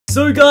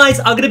So guys,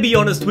 I'm gonna be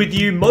honest with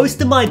you, most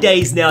of my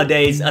days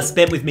nowadays are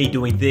spent with me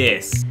doing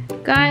this.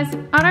 Guys,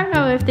 I don't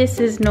know if this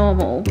is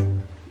normal,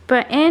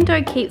 but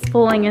Ando keeps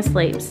falling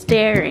asleep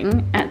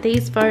staring at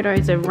these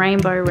photos of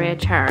rainbow rare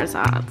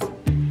Charizards.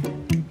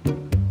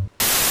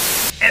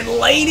 And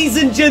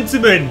ladies and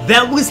gentlemen,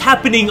 that was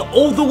happening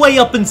all the way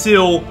up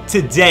until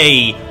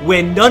today,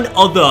 where none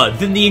other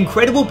than the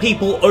incredible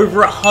people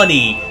over at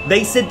Honey,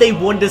 they said they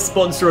wanted to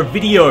sponsor a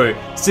video.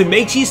 So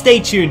make sure you stay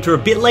tuned to a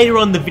bit later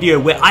on in the video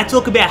where I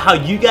talk about how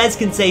you guys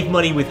can save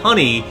money with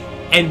Honey.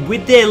 And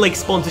with their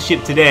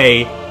sponsorship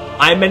today,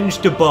 I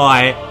managed to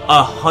buy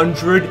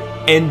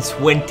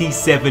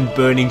 127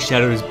 Burning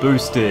Shadows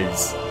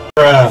boosters.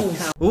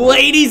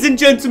 Ladies and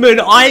gentlemen,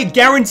 I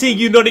guarantee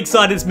you're not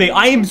excited as me.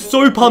 I am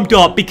so pumped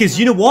up because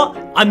you know what?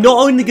 I'm not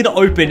only going to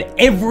open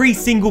every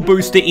single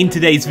booster in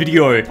today's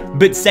video,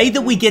 but say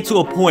that we get to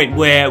a point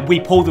where we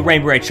pull the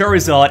Rainbow Rare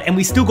Charizard and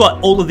we still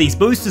got all of these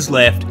boosters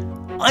left,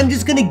 I'm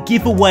just going to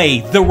give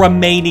away the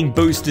remaining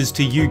boosters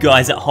to you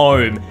guys at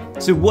home.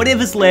 So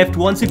whatever's left,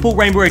 once we pull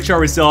Rainbow Rare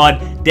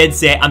Charizard, dead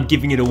set, I'm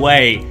giving it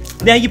away.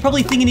 Now you're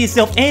probably thinking to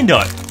yourself,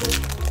 Ando,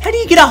 how do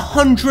you get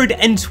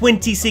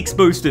 126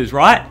 boosters,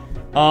 right?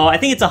 I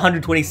think it's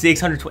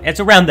 126, 120,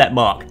 it's around that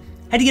mark.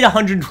 How do you get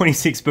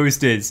 126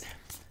 boosters?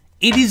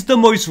 It is the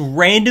most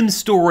random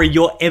story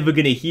you're ever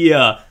gonna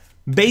hear.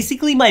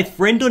 Basically, my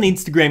friend on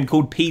Instagram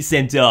called P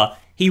Center,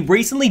 he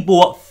recently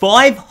bought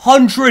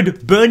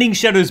 500 Burning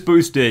Shadows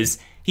boosters.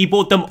 He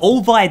bought them all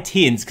via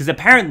tins, because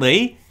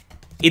apparently,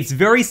 it's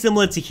very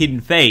similar to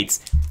Hidden Fates.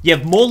 You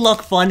have more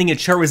luck finding a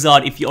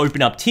Charizard if you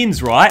open up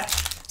tins, right?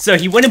 So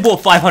he went and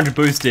bought 500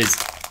 boosters.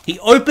 He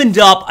opened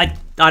up, I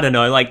don't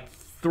know,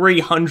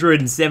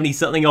 370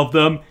 something of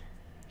them.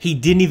 He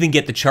didn't even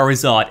get the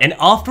Charizard. And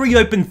after he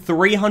opened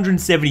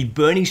 370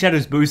 Burning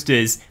Shadows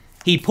boosters,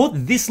 he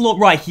put this lot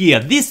right here,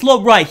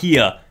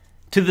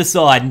 to the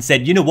side and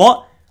said, you know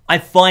what? I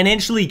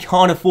financially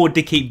can't afford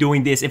to keep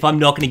doing this if I'm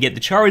not going to get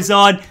the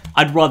Charizard.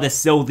 I'd rather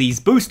sell these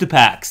booster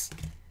packs.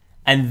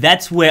 And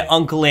that's where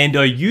Uncle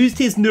Ando used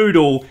his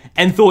noodle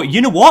and thought,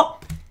 you know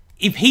what?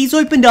 If he's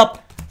opened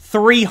up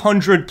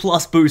 300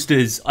 plus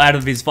boosters out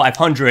of his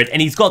 500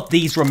 and he's got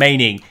these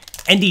remaining,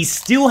 and he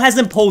still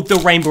hasn't pulled the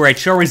Rainbow Rare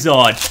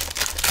Charizard,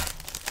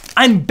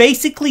 I'm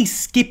basically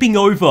skipping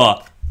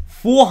over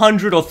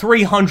 400 or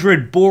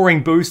 300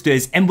 boring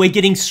boosters and we're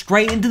getting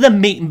straight into the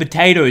meat and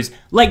potatoes.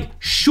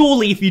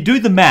 Surely if you do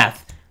the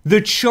math,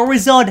 the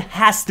Charizard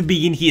has to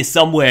be in here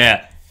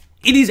somewhere.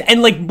 It is,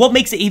 and what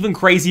makes it even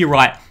crazier,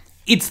 right?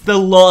 It's the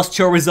last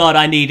Charizard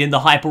I need in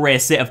the hyper rare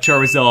set of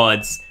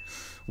Charizards.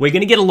 We're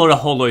going to get a lot of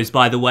holos,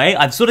 by the way.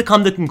 I've sort of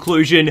come to the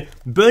conclusion,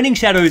 Burning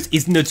Shadows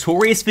is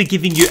notorious for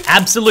giving you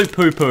absolute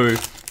poo-poo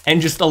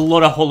and just a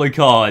lot of holo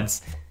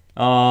cards.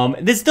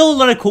 There's still a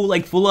lot of cool,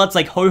 full arts,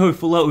 Ho-Ho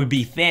full art would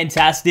be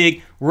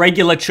fantastic.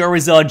 Regular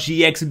Charizard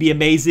GX would be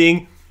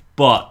amazing.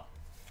 But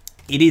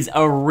it is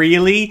a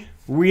really,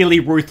 really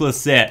ruthless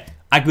set.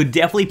 I could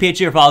definitely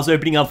picture if I was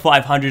opening up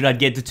 500, I'd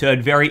get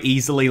deterred very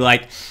easily,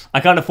 I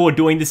can't afford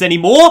doing this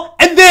anymore.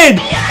 And then,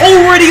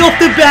 already off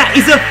the bat,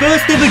 is a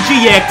first ever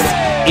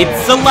GX.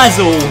 It's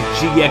Salazzle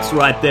GX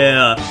right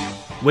there.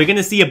 We're going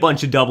to see a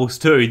bunch of doubles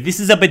too. This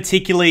is a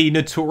particularly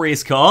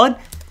notorious card.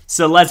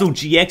 Salazzle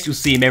GX, you'll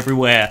see him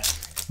everywhere.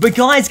 But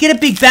guys, get a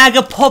big bag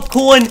of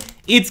popcorn.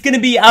 It's going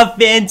to be a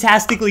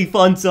fantastically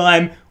fun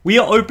time. We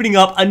are opening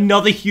up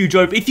another huge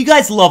open. If you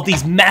guys love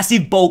these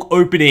massive bulk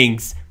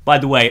openings, by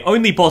the way,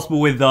 only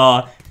possible with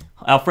our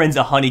friends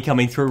at Honey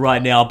coming through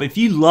right now. But if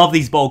you love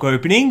these bulk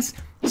openings,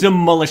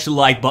 demolish the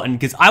like button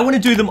because I want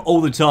to do them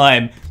all the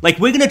time. We're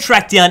going to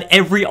track down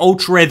every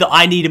ultra rare that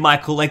I need in my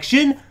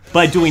collection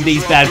by doing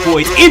these bad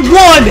boys in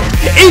one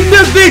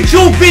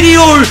individual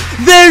video.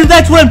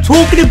 That's what I'm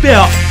talking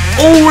about.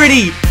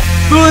 Already,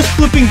 first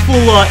flipping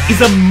full art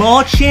is a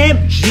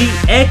Marchamp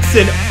GX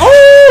and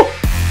oh,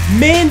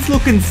 man's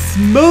looking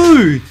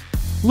smooth.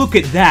 Look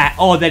at that.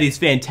 Oh, that is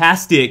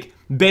fantastic.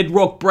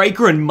 Bedrock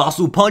Breaker and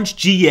Muscle Punch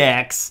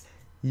GX.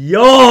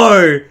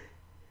 Yo!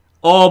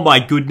 Oh my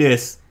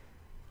goodness.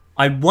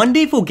 I wonder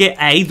if we'll get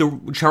A, the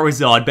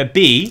Charizard, but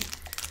B,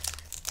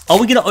 are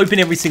we going to open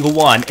every single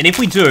one? And if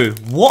we do,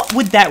 what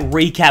would that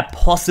recap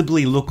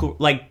possibly look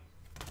like?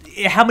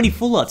 How many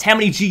full arts? How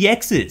many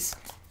GXs?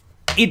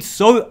 It's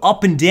so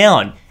up and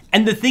down.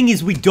 And the thing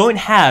is, we don't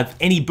have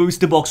any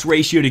booster box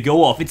ratio to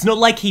go off. It's not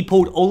like he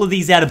pulled all of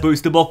these out of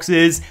booster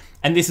boxes,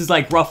 and this is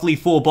roughly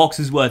 4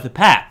 boxes worth of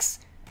packs.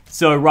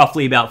 So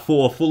roughly about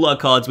 4 full art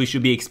cards we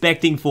should be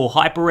expecting, 4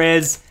 hyper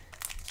rares.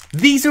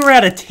 These are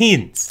out of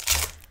tins.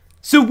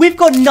 So we've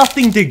got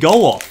nothing to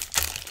go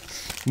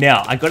off.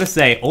 Now, I gotta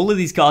say, all of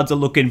these cards are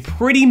looking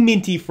pretty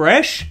minty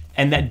fresh,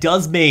 and that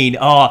does mean,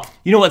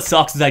 you know what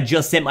sucks is I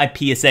just sent my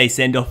PSA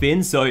send-off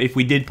in, so if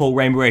we did pull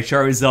Rainbow Rare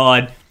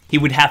Charizard, he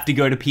would have to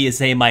go to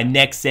PSA in my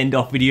next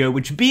send-off video,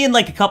 which would be in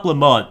a couple of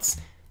months.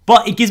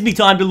 But it gives me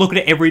time to look at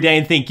it every day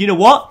and think, you know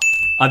what?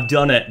 I've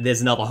done it.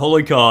 There's another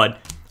holo card.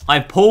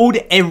 I've pulled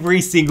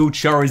every single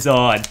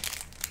Charizard.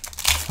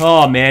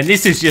 Oh man,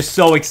 this is just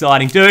so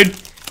exciting, dude.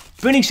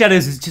 Burning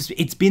Shadows is just,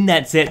 it's been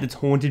that set that's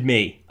haunted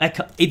me.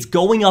 It's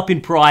going up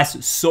in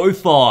price so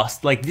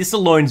fast. Like, this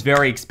alone is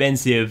very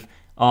expensive.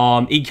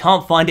 You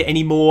can't find it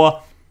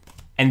anymore.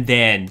 And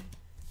then,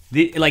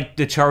 the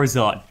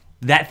Charizard.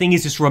 That thing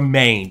has just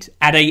remained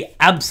at a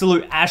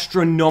absolute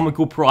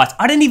astronomical price.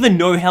 I don't even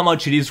know how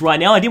much it is right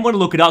now. I didn't want to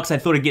look it up because I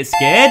thought I'd get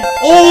scared.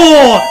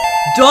 Oh!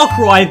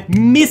 Darkrai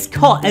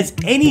miscut as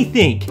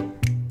anything.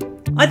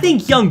 I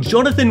think young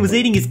Jonathan was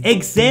eating his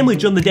egg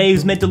sandwich on the day he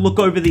was meant to look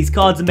over these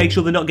cards and make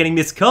sure they're not getting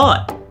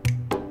miscut.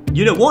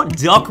 You know what?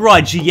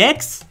 Darkrai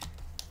GX?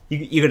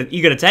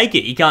 You gotta take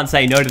it. You can't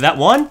say no to that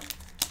one.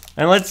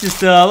 And let's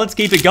just, let's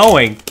keep it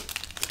going.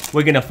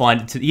 We're gonna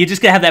find it. You're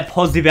just gonna have that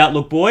positive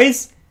outlook,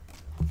 boys.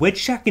 We're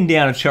tracking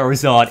down a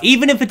Charizard.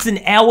 Even if it's an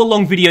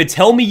hour-long video,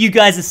 tell me you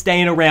guys are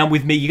staying around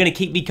with me. You're gonna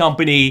keep me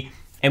company.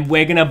 And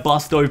we're gonna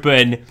bust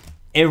open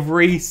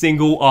every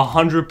single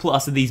 100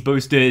 plus of these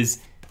boosters.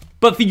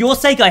 But for your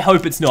sake, I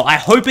hope it's not. I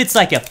hope it's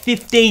like a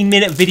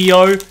 15-minute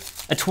video,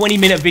 a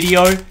 20-minute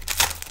video,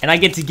 and I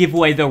get to give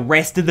away the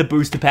rest of the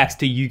booster packs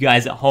to you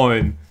guys at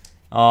home.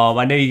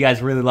 I know you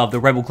guys really love the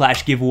Rebel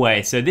Clash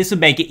giveaway, so this would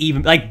make it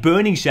even, like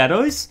Burning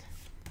Shadows.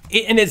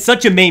 And it's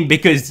such a meme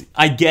because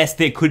I guess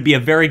there could be a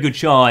very good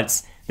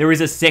chance there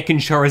is a second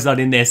Charizard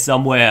in there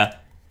somewhere.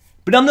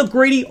 But I'm not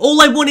greedy.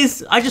 All I want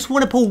is, I just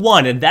want to pull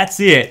one, and that's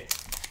it.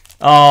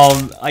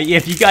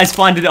 If you guys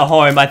find it at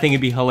home, I think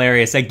it'd be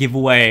hilarious. I give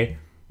away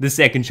the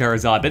second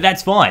Charizard, but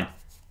that's fine.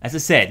 As I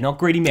said, not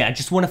greedy man. I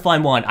just want to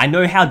find one. I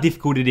know how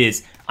difficult it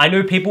is. I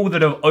know people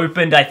that have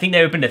opened, I think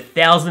they opened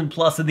 1,000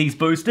 plus of these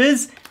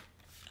boosters.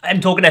 I'm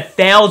talking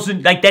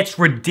 1,000, like that's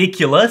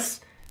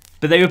ridiculous.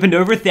 But they opened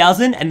over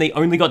 1,000 and they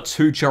only got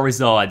 2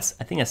 Charizards.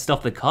 I think I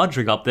stuffed the card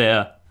trick up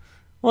there.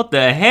 What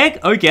the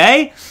heck?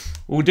 Okay,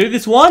 we'll do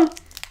this one.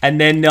 And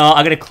then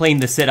I'm gonna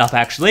clean the setup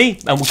actually.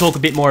 And we'll talk a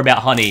bit more about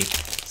Honey.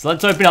 So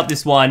let's open up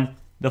this one.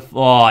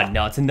 Oh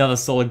no, it's another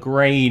solid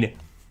green.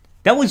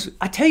 That was,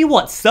 I tell you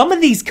what, some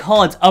of these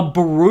cards are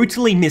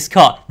brutally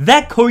miscut.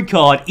 That code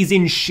card is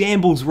in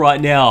shambles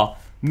right now.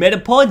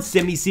 Metapod,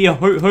 Semisear,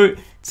 Hoot,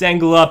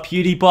 Tangela,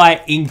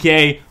 PewDiePie,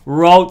 Inkay,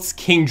 Ralts,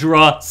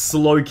 Kingdra,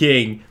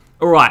 Slowking.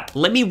 Alright,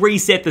 let me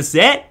reset the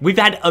set. We've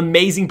had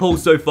amazing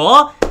pulls so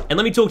far. And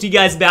let me talk to you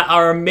guys about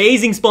our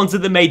amazing sponsor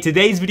that made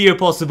today's video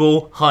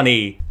possible,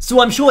 Honey. So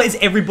I'm sure as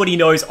everybody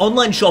knows,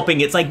 online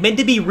shopping, it's like meant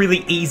to be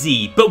really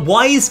easy. But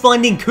why is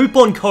finding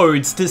coupon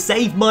codes to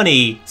save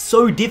money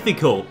so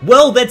difficult?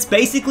 Well, that's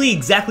basically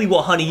exactly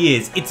what Honey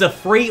is. It's a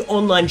free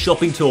online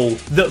shopping tool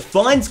that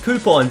finds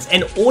coupons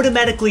and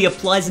automatically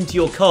applies them to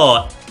your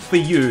cart for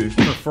you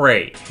for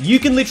free. You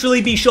can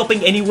literally be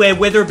shopping anywhere,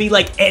 whether it be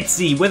like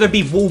Etsy, whether it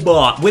be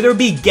Walmart, whether it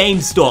be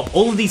GameStop,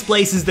 all of these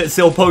places that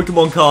sell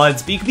Pokemon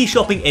cards, but you can be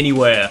shopping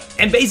anywhere.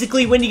 And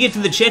basically when you get to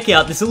the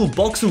checkout, this little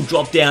box will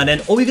drop down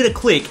and all you gotta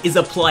click is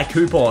apply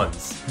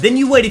coupons. Then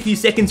you wait a few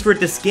seconds for it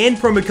to scan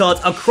promo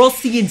cards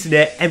across the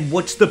internet and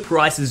watch the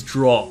prices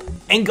drop.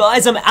 And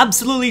guys, I'm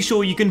absolutely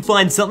sure you can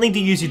find something to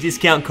use your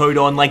discount code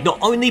on, like not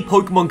only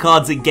Pokemon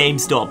cards at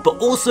GameStop, but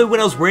also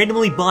when I was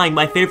randomly buying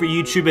my favorite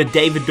YouTuber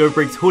David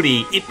Dobrik's hoodie,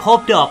 it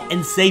popped up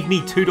and saved me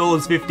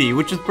 $2.50,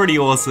 which is pretty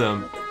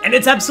awesome. And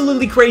it's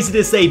absolutely crazy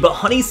to say, but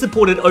Honey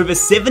supported over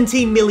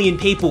 17 million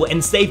people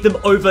and saved them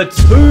over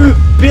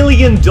 $2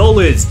 billion,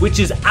 which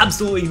is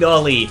absolutely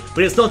gnarly.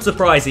 But it's not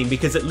surprising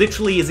because it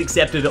literally is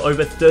accepted at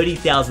over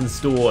 30,000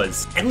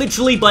 stores. And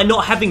literally by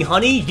not having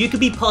Honey, you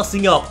could be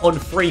passing up on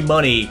free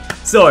money.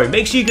 So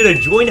make sure you go to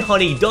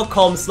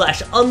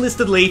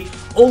joinhoney.com/unlistedleaf.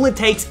 All it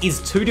takes is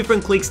 2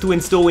 different clicks to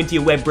install into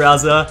your web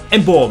browser,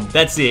 and boom,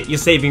 that's it, you're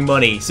saving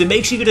money. So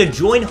make sure you go to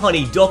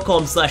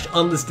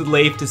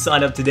joinhoney.com/unlistedleaf to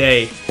sign up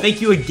today.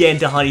 Thank you again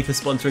to Honey for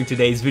sponsoring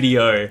today's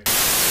video.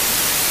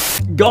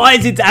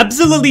 Guys, it's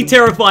absolutely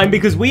terrifying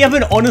because we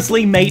haven't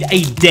honestly made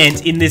a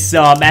dent in this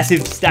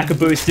massive stack of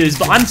boosters,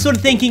 but I'm sort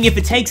of thinking if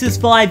it takes us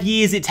 5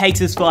 years, it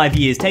takes us 5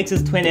 years. It takes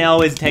us 20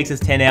 hours, it takes us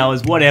 10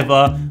 hours,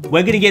 whatever.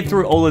 We're gonna get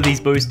through all of these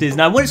boosters,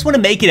 and I just want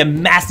to make it a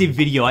massive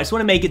video. I just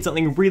want to make it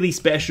something really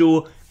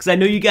special, because I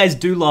know you guys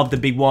do love the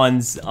big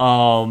ones,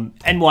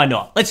 and why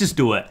not? Let's just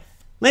do it.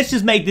 Let's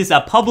just make this a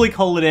public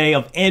holiday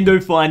of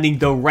Ando finding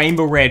the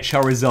Rainbow Rare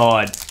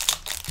Charizard.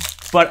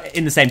 But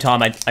in the same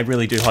time, I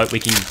really do hope we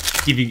can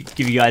give you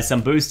guys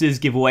some boosters,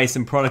 give away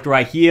some product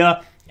right here.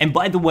 And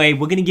by the way,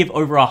 we're gonna give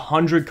over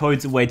 100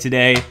 codes away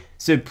today.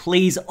 So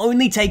please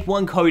only take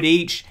 1 code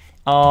each,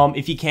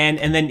 if you can.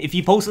 And then if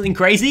you pull something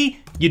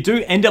crazy, you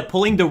do end up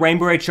pulling the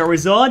Rainbow Rare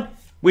Charizard,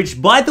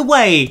 which by the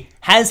way,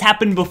 has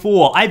happened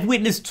before. I've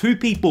witnessed 2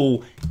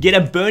 people get a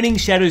Burning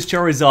Shadows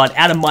Charizard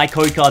out of my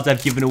code cards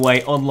I've given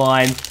away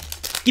online.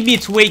 Give me a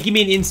tweet, give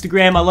me an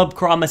Instagram. I love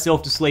crying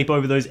myself to sleep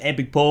over those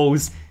epic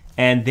pulls.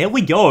 And there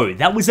we go.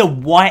 That was a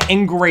white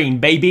and green,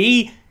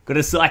 baby. Got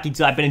a Psychic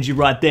type energy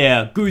right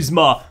there.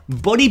 Guzma,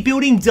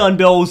 Bodybuilding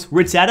Dumbbells,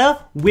 Rattata,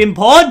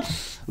 Wimpod.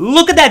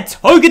 Look at that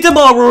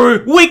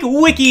Togedemaru,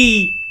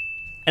 Wiki.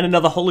 And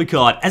another holo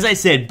card. As I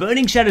said,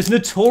 Burning Shadows,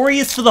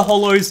 notorious for the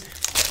holos.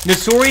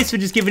 Notorious for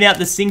just giving out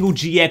the single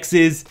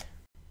GXs.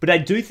 but I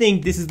do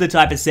think this is the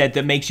type of set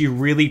that makes you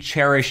really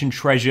cherish and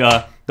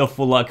treasure the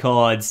full art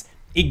cards.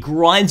 It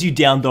grinds you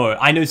down though.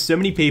 I know so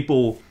many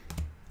people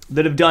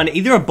that have done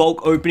either a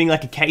bulk opening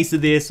like a case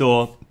of this,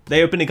 or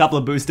they open a couple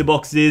of booster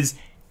boxes.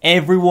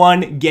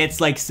 Everyone gets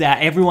like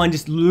sad. Everyone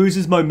just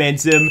loses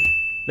momentum.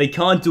 They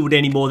can't do it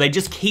anymore. They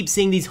just keep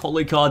seeing these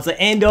holo cards like,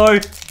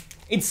 Ando,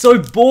 it's so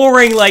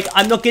boring. Like,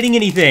 I'm not getting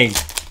anything.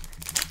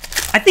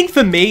 I think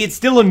for me, it's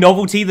still a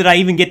novelty that I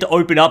even get to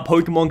open up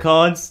Pokemon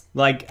cards.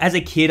 Like, as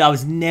a kid, I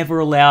was never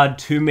allowed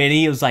too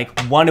many. It was like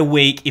one a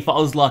week if I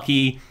was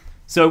lucky.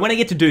 So when I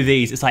get to do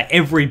these, it's like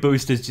every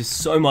booster is just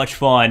so much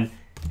fun.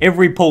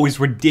 Every pull is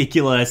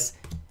ridiculous.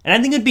 And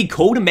I think it'd be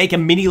cool to make a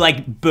mini,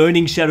 like,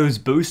 Burning Shadows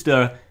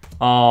booster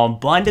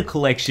binder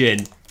collection.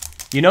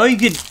 You know,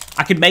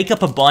 I could make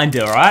up a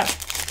binder,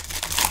 right?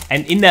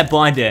 And in that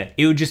binder,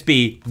 it would just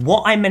be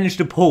what I managed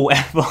to pull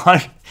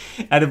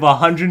out of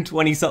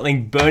 120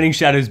 something Burning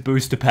Shadows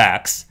booster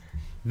packs.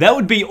 That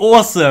would be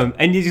awesome.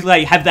 And you just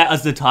like have that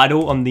as the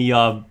title on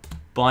the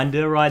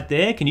binder right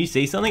there. Can you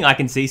see something? I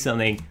can see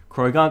something.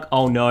 Krogunk.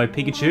 Oh no,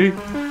 Pikachu.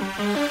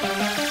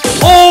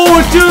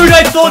 Oh dude,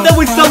 I thought that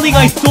was something.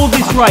 I saw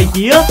this right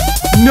here.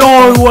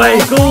 No way.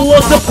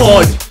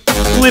 Glossopod.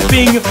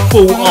 Flipping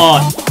full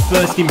art.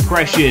 First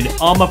impression.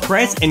 Armor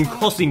Press and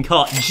Crossing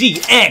Cut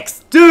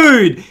GX.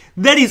 Dude,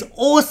 that is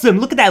awesome.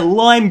 Look at that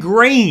lime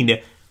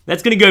green.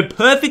 That's going to go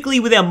perfectly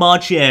with our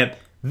Marchamp.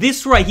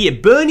 This right here,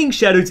 Burning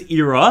Shadows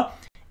era.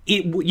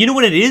 You know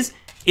what it is?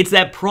 It's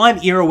that prime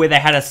era where they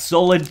had a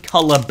solid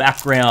color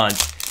background.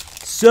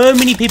 So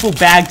many people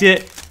bagged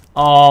it.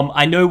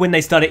 I know when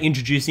they started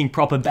introducing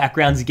proper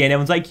backgrounds again,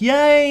 everyone's like,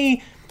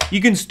 yay!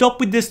 You can stop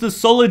with this, the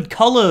solid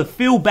color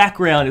fill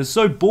background. It's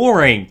so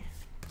boring.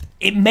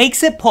 It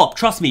makes it pop.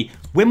 Trust me,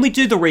 when we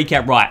do the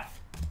recap, right?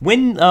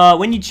 When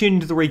you tune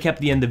into the recap at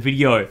the end of the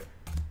video,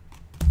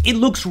 it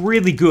looks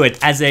really good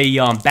as a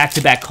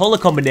back-to-back color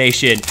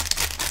combination.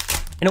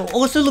 And it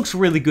also looks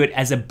really good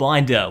as a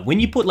binder.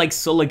 When you put like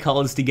solid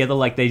colors together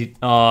like they,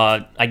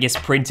 I guess,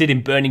 printed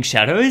in Burning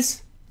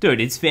Shadows. Dude,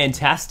 it's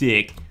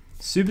fantastic.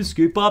 Super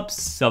Scoop Up,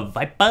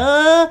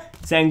 Survivor,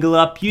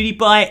 Tangela,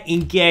 PewDiePie,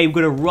 Inkay. We've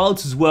got a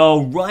Ralts as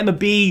well, Rhymer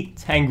B,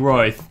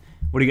 Tangrowth.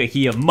 What do you got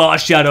here?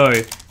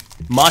 Marshadow.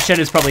 Marshadow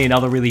is probably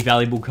another really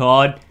valuable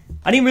card.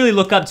 I didn't really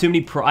look up too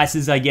many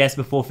prices, I guess,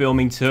 before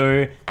filming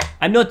too.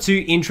 I'm not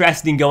too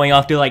interested in going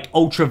after like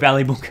ultra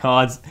valuable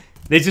cards.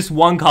 There's just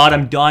one card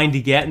I'm dying to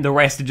get and the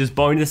rest are just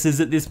bonuses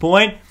at this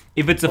point.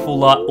 If it's a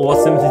full art,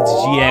 awesome. If it's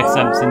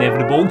GX, it's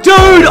inevitable.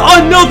 Dude,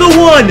 another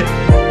one!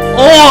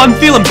 Oh, I'm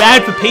feeling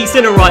bad for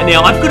P-Center right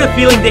now. I've got a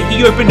feeling that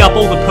he opened up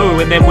all the poo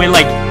and then we're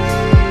like,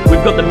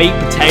 we've got the meat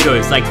and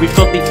potatoes. Like, we've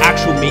got the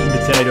actual meat and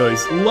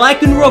potatoes.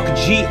 Lycanroc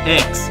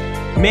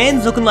GX.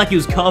 Man's looking like he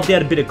was carved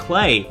out a bit of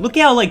clay. Look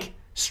how, like,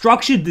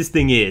 structured this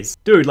thing is.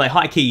 Dude, like,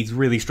 high key, he's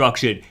really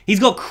structured.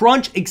 He's got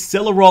Crunch,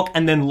 Accelerock,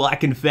 and then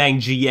Lycanfang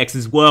GX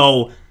as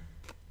well.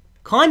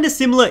 Kinda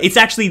similar. It's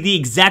actually the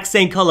exact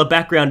same color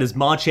background as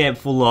Marchamp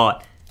full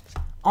art.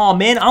 Oh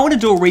man, I want to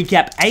do a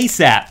recap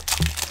ASAP.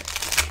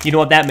 You know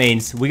what that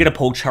means? We're gonna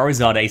pull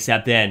Charizard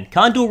ASAP then.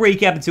 Can't do a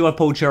recap until I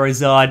pull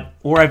Charizard,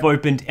 or I've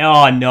opened...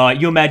 Oh no,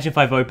 you imagine if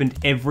I've opened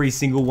every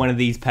single one of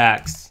these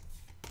packs.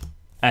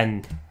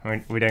 And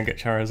we don't get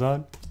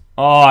Charizard?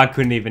 Oh, I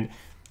couldn't even...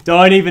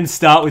 Don't even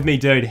start with me,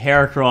 dude.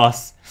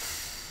 Heracross.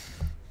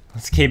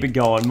 Let's keep it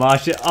going.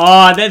 Marsha.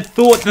 Ah, the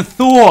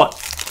thought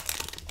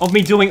of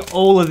me doing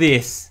all of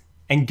this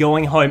and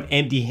going home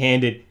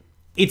empty-handed.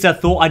 It's a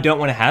thought I don't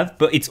want to have,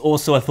 but it's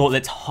also a thought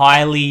that's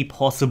highly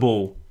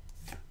possible.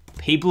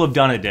 People have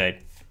done it,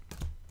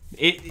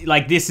 dude.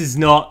 Like, this is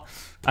not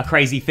a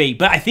crazy feat.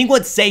 But I think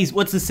what's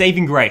the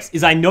saving grace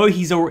is I know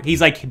he's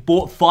like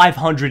bought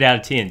 500 out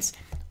of tins.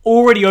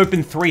 Already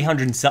opened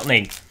 300 and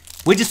something.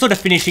 We're just sort of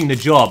finishing the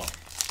job.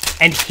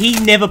 And he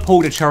never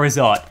pulled a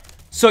Charizard.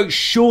 So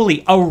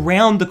surely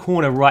around the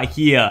corner right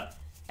here,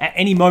 at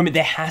any moment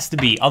there has to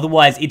be.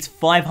 Otherwise, it's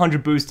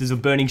 500 boosters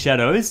of Burning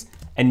Shadows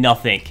and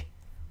nothing.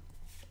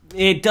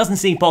 It doesn't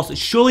seem possible.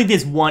 Surely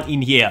there's one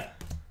in here.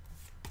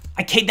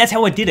 That's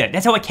how I did it.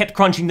 That's how I kept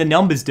crunching the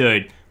numbers,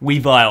 dude.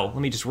 Weavile.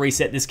 Let me just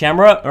reset this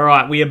camera. All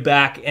right, we are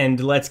back and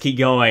let's keep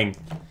going.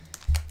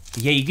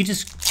 Yeah, you could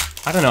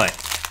just, I don't know.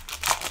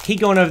 Keep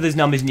going over those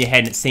numbers in your head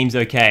and it seems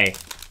okay.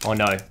 Oh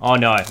no, oh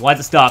no. Why is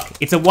it stuck?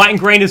 It's a white and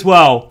green as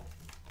well.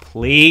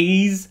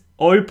 Please,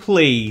 oh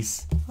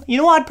please. You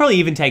know what? I'd probably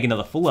even take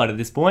another full art at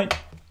this point.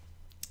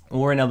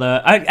 Or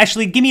another,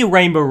 actually give me a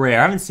rainbow rare.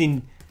 I haven't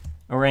seen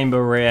a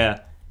rainbow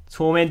rare.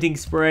 Tormenting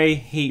Spray,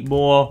 Heat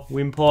Bore,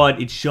 Wimpod,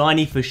 it's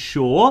shiny for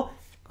sure.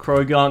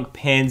 Krogunk,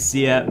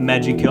 Pansear,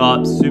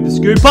 Magikarp, Super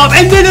Scoop Up,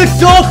 and then a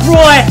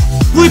Darkrai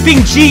flipping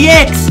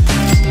GX!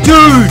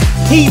 Dude,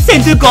 Heat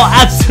Center got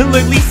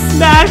absolutely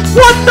smashed!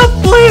 What the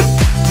flip?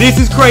 This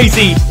is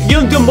crazy.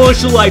 Young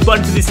commercial like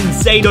button for this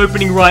insane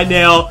opening right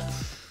now.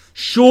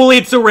 Surely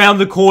it's around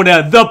the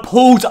corner. The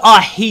pulls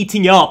are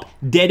heating up.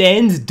 Dead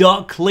Ends,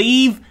 Dark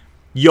Cleave.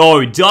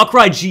 Yo,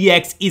 Darkrai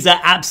GX is an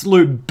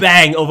absolute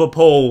bang of a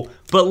pull.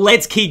 But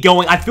let's keep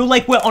going. I feel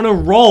like we're on a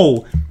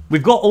roll.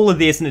 We've got all of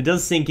this and it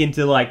does sink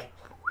into like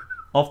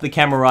off the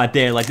camera right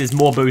there. Like, there's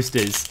more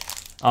boosters.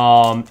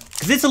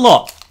 Because it's a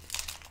lot.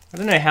 I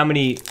don't know how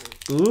many...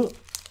 Ooh,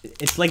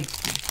 it's like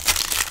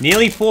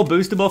nearly 4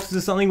 booster boxes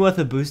or something worth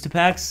of booster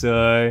packs,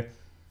 so...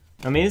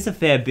 I mean, it's a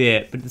fair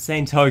bit, but at the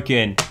same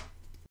token...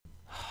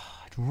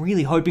 I'm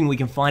really hoping we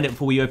can find it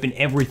before we open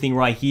everything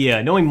right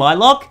here. Knowing my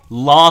luck,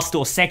 last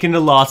or second to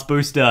last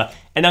booster.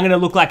 And I'm going to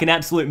look like an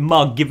absolute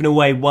mug giving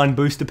away 1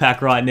 booster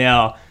pack right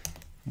now.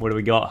 What do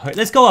we got?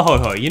 Let's go a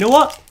Ho-Ho. You know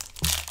what?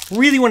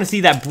 Really want to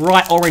see that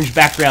bright orange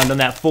background on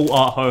that full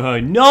art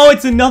Ho-Ho. No,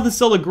 it's another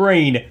solid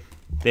green.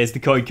 There's the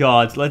code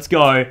cards. Let's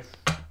go.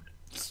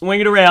 Swing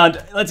it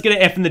around. Let's get an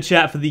F in the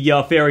chat for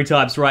the fairy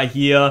types right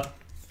here.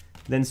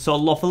 Then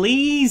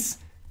Solophiles.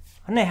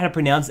 I don't know how to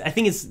pronounce it. I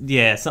think it's,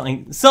 yeah,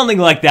 something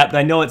like that, but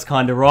I know it's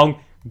kind of wrong.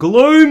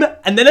 Gloom,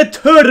 and then a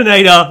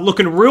Turdinator,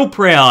 looking real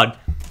proud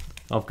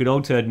of good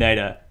old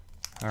Turdinator.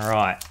 All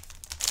right.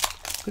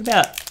 What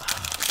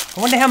about,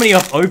 I wonder how many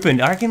I've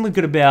opened. I reckon we've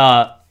got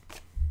about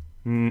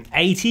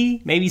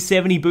 80, maybe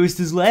 70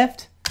 boosters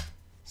left.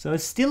 So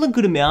it's still a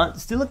good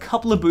amount. Still a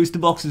couple of booster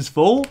boxes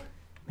full.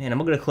 Man, I'm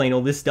not going to clean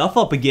all this stuff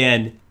up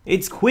again.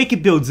 It's quick,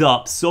 it builds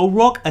up.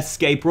 Solrock,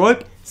 Escape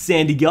Rope,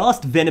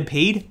 Sandygast,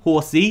 Venipede,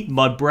 Horsey,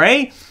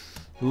 Mudbray,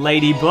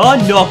 Ladybug,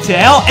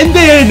 Noctowl, and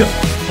then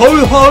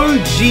Ho-Ho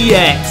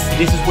GX.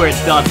 This is where it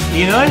starts,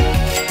 you know?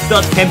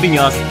 Starts tempting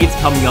us. It's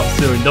coming up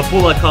soon. The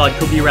full art card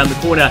could be around the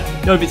corner.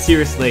 No, but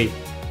seriously,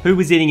 who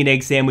was eating an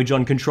egg sandwich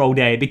on control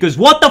day? Because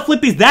what the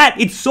flip is that?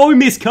 It's so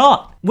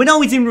miscut. When I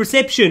was in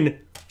reception,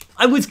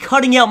 I was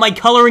cutting out my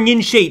coloring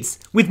in sheets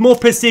with more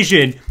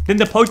precision than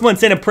the Pokemon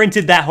Center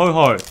printed that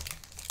Ho-Ho.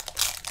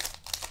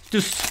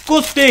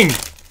 Disgusting.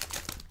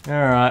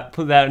 Alright,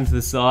 put that into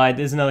the side.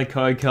 There's another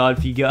code card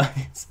for you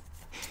guys.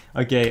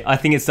 Okay, I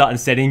think it's starting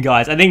to set in,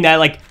 guys. I think that,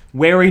 like,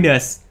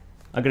 wariness.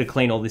 I gotta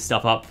clean all this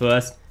stuff up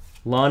first.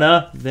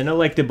 Lana, then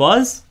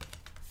Electabuzz.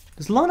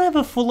 Does Lana have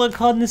a full art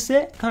card in this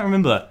set? Can't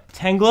remember.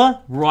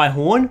 Tangler,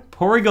 Rhyhorn,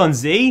 Porygon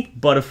Z,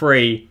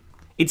 Butterfree.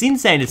 It's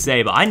insane to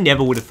say, but I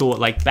never would have thought,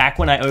 like, back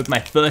when I opened my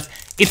first...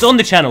 It's on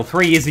the channel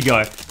 3 years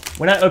ago.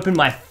 When I opened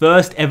my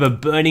first ever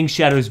Burning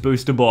Shadows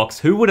booster box,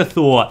 who would have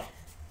thought...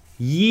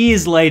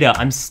 Years later,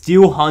 I'm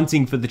still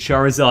hunting for the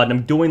Charizard, and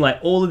I'm doing, like,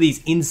 all of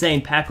these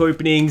insane pack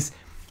openings.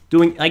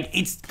 Doing, like,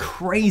 it's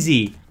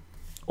crazy.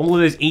 All of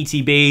those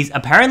ETBs.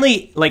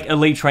 Apparently, like,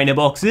 Elite Trainer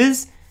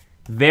boxes...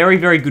 Very,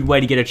 very good way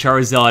to get a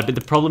Charizard, but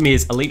the problem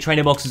is Elite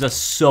Trainer boxes are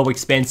so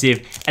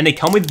expensive, and they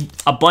come with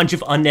a bunch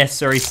of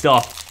unnecessary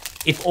stuff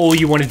if all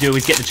you want to do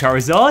is get the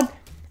Charizard.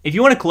 If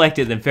you want to collect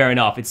it, then fair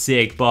enough, it's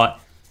sick, but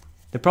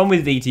the problem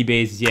with the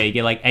ETBs is, yeah, you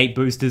get like 8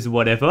 boosters or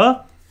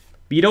whatever,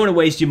 but you don't want to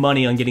waste your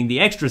money on getting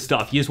the extra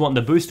stuff, you just want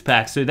the booster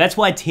pack, so that's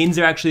why tins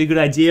are actually a good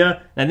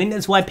idea, and I think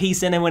that's why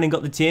P-Center went and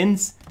got the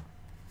tins.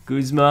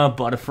 Guzma,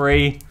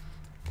 Butterfree.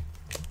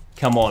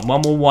 Come on, one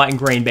more white and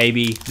green,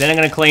 baby. Then I'm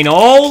going to clean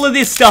all of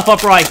this stuff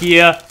up right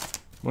here.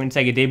 We're going to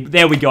take a deep...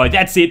 There we go.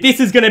 That's it. This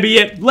is going to be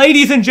it.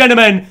 Ladies and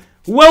gentlemen,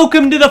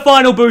 welcome to the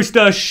final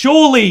booster.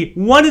 Surely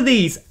one of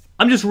these...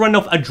 I'm just running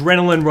off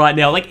adrenaline right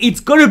now. Like, it's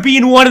got to be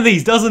in one of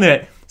these, doesn't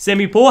it?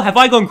 Semi-Poor. Have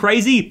I gone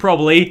crazy?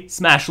 Probably.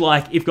 Smash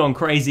like if gone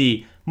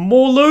crazy.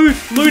 Morlu,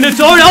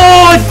 Lunatone.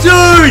 Oh,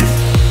 dude!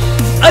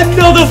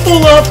 Another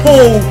full art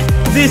pull.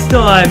 This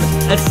time,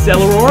 a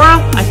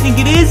Celeora, I think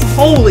it is.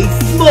 Holy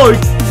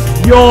smokes.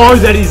 Yo,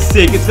 that is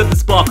sick. It's got the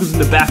sparkles in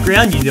the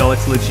background. You know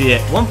it's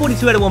legit.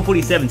 142 out of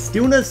 147.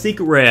 Still no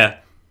secret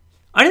rare.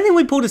 I don't think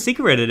we pulled a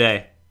secret rare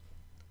today.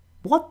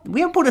 What?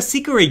 We haven't pulled a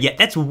secret rare yet.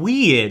 That's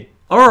weird.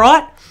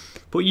 Alright.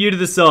 Put you to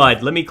the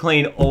side. Let me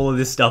clean all of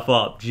this stuff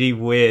up. Gee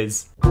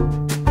whiz.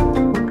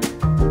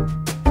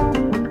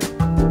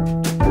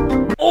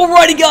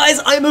 Alrighty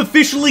guys, I'm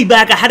officially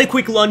back. I had a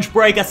quick lunch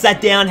break, I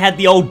sat down, had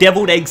the old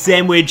deviled egg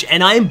sandwich,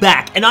 and I am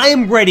back. And I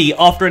am ready,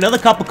 after another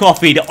cup of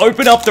coffee, to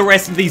open up the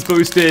rest of these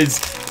boosters.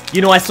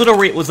 You know, I sort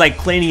of was like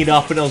cleaning it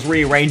up and I was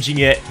rearranging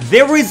it.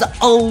 There is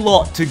a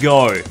lot to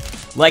go.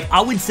 Like,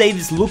 I would say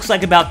this looks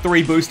like about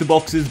 3 booster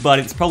boxes, but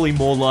it's probably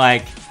more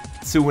like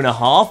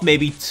 2.5,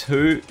 maybe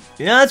 2.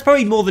 Yeah, it's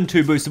probably more than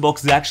 2 booster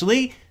boxes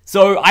actually.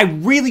 So I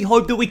really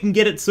hope that we can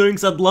get it soon,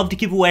 because I'd love to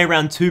give away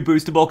around 2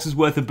 booster boxes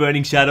worth of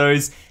Burning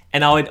Shadows.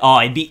 And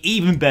it'd be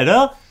even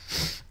better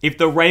if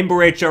the Rainbow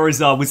Rare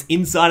Charizard was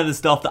inside of the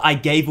stuff that I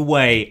gave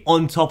away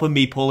on top of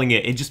me pulling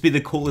it. It'd just be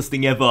the coolest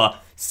thing ever.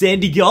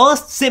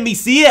 Sandygast,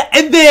 Semi-Seer,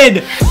 and then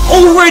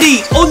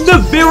already on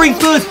the very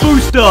first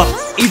booster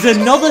is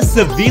another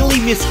severely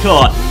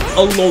miscut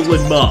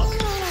Alolan Muck.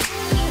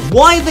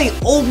 Why are they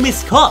all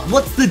miscut?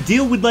 What's the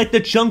deal with, like, the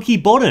chunky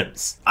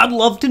bottoms? I'd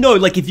love to know,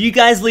 like, if you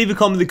guys leave a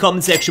comment in the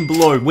comment section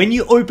below, when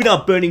you open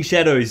up Burning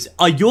Shadows,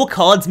 are your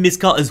cards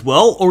miscut as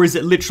well, or is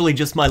it literally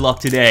just my luck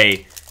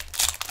today?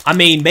 I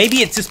mean, maybe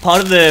it's just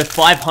part of the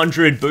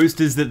 500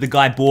 boosters that the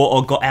guy bought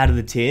or got out of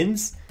the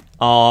tins,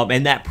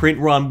 and that print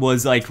run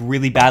was, like,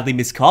 really badly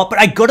miscut, but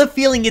I got a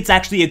feeling it's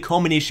actually a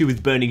common issue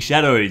with Burning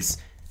Shadows.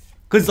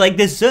 Because, like,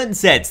 there's certain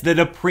sets that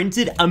are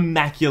printed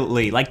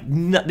immaculately, like,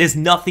 there's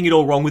nothing at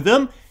all wrong with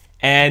them.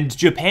 And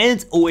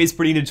Japan's always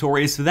pretty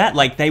notorious for that.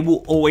 Like, they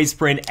will always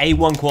print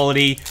A1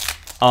 quality,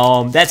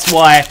 That's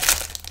why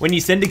when you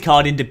send a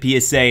card into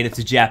PSA and it's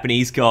a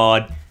Japanese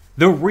card,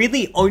 the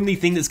really only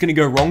thing that's going to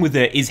go wrong with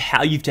it is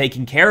how you've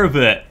taken care of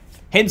it.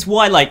 Hence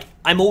why, like,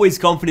 I'm always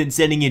confident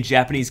sending in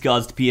Japanese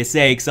cards to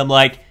PSA, because I'm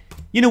like,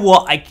 you know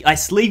what, I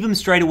sleeve them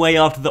straight away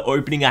after the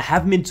opening, I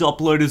have them in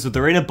top loaders or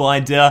they're in a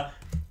binder.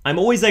 I'm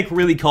always, like,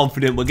 really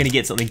confident we're going to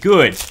get something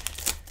good.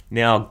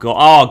 Now,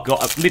 God,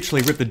 I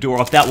literally ripped the door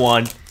off that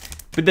one.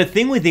 But the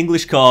thing with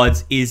English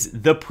cards is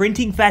the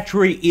printing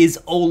factory is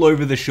all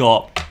over the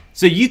shop.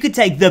 So you could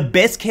take the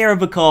best care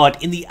of a card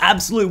in the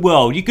absolute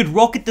world. You could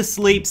rock it to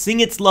sleep, sing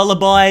its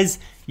lullabies,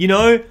 you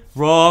know,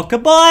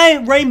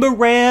 rock-a-bye, rainbow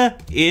rare,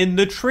 in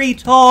the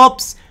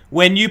treetops.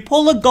 When you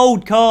pull a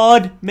gold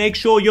card, make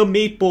sure your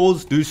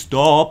meatballs do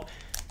stop.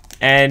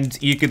 And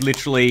you could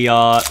literally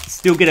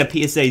still get a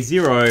PSA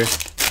 0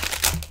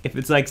 if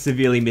it's like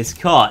severely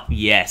miscut.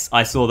 Yes,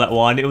 I saw that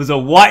one. It was a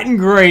white and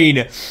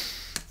green.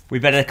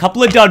 We've had a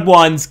couple of dud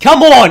ones.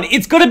 Come on,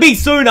 it's gotta be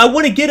soon. I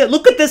want to get it.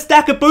 Look at the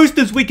stack of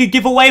boosters we could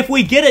give away if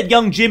we get it,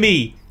 young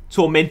Jimmy.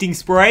 Tormenting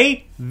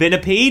Spray,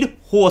 Venipede,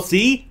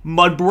 Horsey,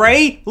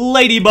 Mudbray,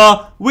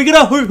 Ladybug. We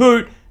got a Hoot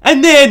Hoot,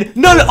 and then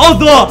none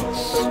other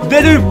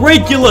than a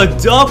regular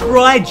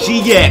Darkrai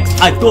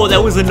GX. I thought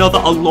that was another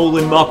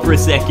Alolan Mark for a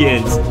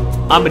second.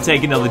 I'm gonna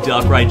take another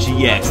Darkrai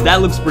GX.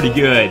 That looks pretty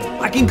good.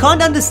 I can kind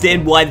of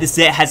understand why the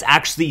set has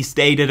actually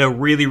stayed at a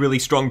really, really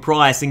strong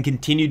price and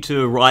continued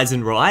to rise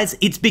and rise.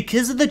 It's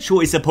because of the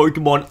choice of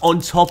Pokemon on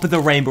top of the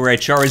Rainbow Rare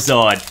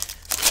Charizard.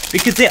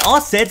 Because there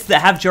are sets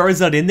that have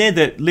Charizard in there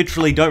that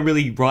literally don't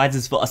really rise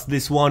as fast as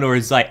this one or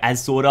is like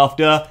as sought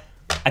after.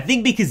 I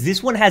think because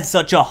this one has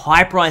such a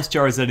high price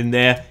Charizard in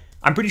there,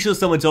 I'm pretty sure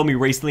someone told me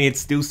recently it's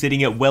still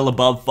sitting at well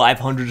above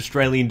 500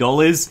 Australian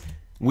dollars,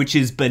 which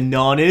is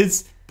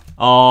bananas.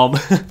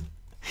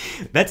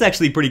 That's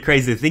actually pretty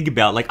crazy to think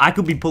about. Like, I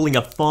could be pulling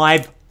over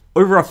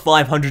a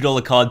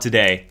 $500 card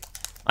today.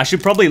 I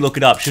should probably look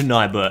it up, shouldn't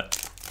I? But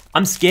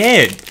I'm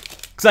scared.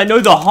 Because I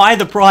know the higher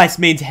the price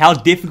means how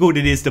difficult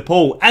it is to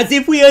pull. As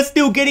if we are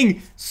still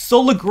getting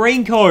solid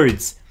green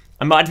codes.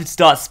 I might have to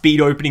start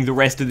speed opening the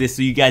rest of this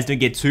so you guys don't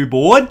get too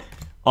bored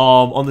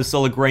on the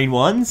solid green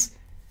ones.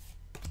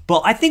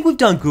 But I think we've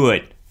done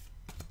good.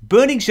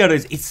 Burning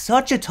Shadows is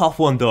such a tough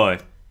one though.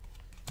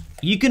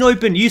 You can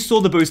open, you saw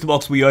the booster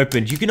box we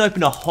opened, you can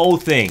open a whole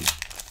thing.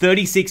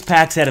 36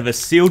 packs out of a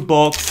sealed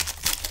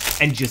box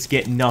and just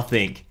get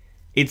nothing.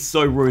 It's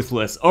so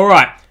ruthless.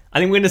 Alright, I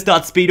think we're going to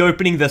start speed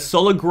opening the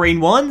solid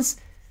green ones.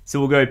 So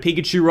we'll go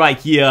Pikachu right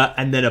here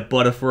and then a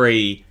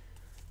Butterfree.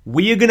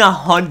 We are going to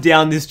hunt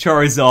down this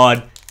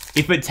Charizard.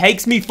 If it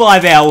takes me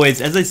 5 hours,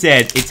 as I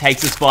said, it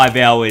takes us 5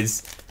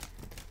 hours.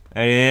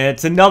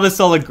 It's another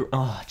solid,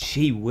 oh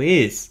gee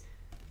whiz.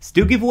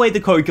 Still give away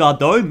the code card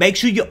though. Make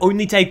sure you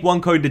only take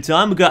one code at a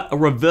time. We've got a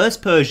reverse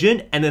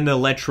Persian and an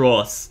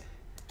Electros.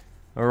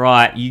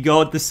 Alright, you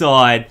go at the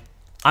side.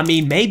 I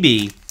mean,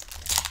 maybe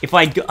if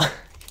I go...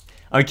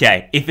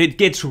 Okay, if it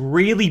gets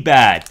really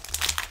bad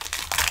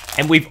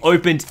and we've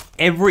opened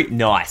every...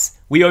 Nice.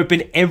 We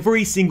open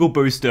every single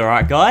booster,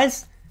 alright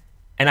guys?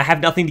 And I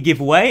have nothing to give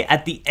away.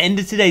 At the end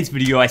of today's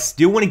video, I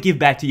still want to give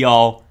back to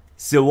y'all.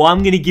 So I'm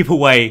going to give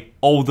away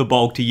all the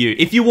bulk to you.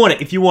 If you want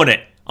it, if you want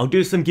it. I'll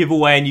do some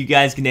giveaway and you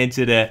guys can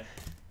enter to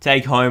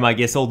take home, I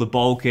guess, all the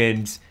bulk,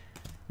 and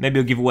maybe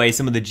I'll give away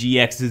some of the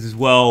GXs as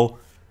well.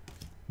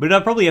 But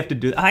I'll probably have to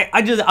do...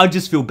 I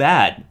just feel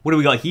bad. What do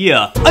we got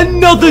here?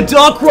 Another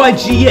Darkrai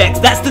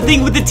GX! That's the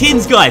thing with the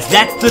tins, guys.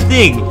 That's the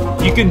thing.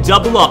 You can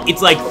double up.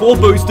 It's like 4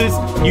 boosters,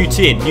 new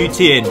tin, new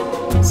tin.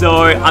 So,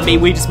 I mean,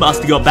 we just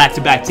must have got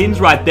back-to-back tins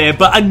right there.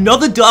 But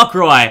another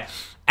Darkrai.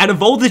 Out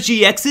of all the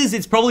GXs,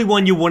 it's probably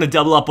one you want to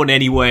double up on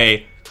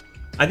anyway.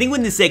 I think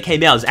when this set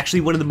came out, it was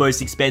actually one of the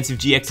most expensive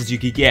GXs you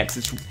could get. 'Cause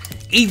it's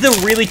either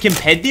really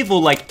competitive or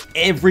like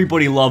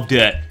everybody loved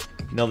it.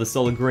 Another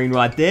solid green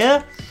right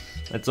there.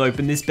 Let's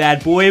open this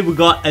bad boy. We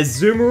got a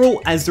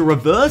Azumarill as the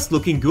reverse,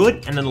 looking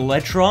good. And an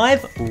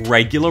Electrive,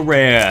 regular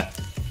rare.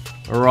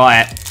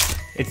 Alright.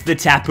 It's the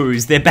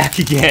Tapus. They're back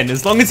again.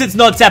 As long as it's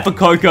not Tapu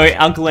Koko,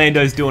 Uncle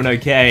Ando's doing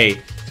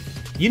okay.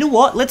 You know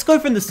what? Let's go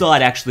from the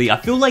side, actually. I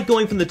feel like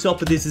going from the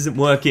top of this isn't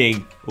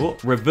working. Oh,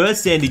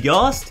 reverse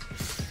Sandygast.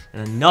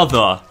 And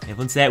another,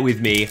 everyone say it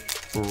with me,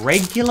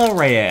 regular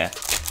rare.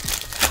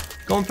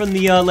 Going from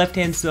the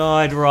left-hand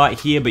side right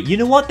here, but you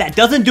know what? That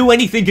doesn't do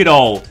anything at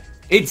all.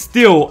 It's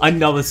still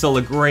another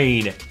solid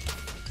green.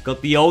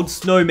 Got the old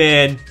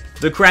snowman,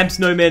 the crab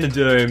snowman of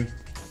doom,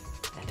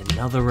 and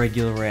another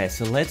regular rare.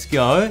 So let's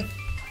go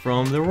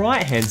from the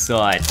right-hand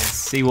side. Let's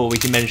see what we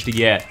can manage to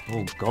get.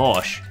 Oh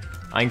gosh,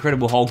 I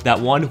Incredible Hulk that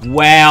one.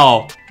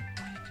 Wow.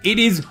 It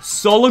is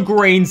solid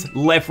greens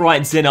left, right,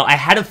 and center. I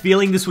had a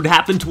feeling this would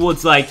happen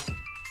towards, like,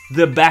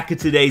 the back of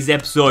today's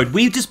episode.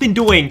 We've just been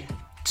doing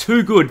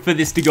too good for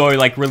this to go,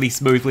 like, really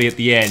smoothly at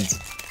the end.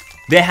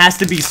 There has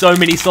to be so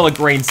many solid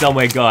greens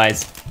somewhere,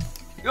 guys.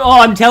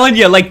 Oh, I'm telling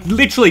you, like,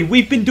 literally,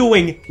 we've been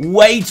doing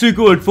way too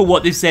good for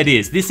what this set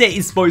is. This set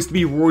is supposed to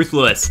be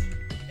ruthless.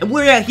 And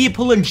we're out here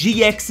pulling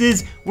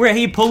GXs. We're out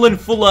here pulling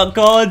full art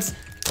cards.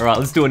 Alright,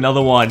 let's do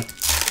another one.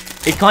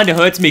 It kind of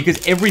hurts me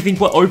because everything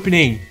we're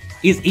opening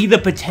is either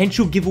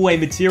potential giveaway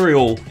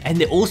material, and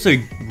they're also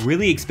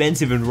really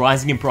expensive and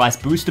rising in price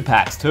booster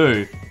packs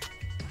too.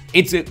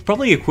 It's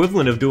probably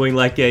equivalent of doing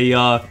like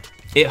a,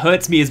 it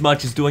hurts me as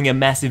much as doing a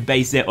massive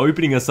base set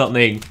opening or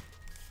something.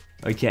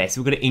 Okay,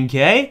 so we've got an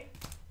Inkay,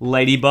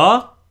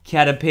 Ladybug,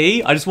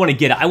 Caterpie. I just want to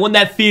get it. I want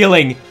that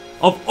feeling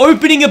of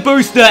opening a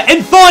booster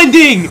and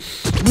finding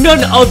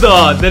none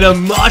other than a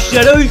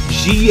Marshadow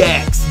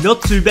GX.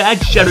 Not too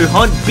bad. Shadow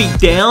Hunt, Beat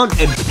Down,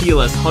 and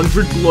Peerless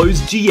 100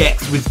 Blows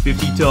GX with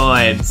 50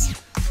 times.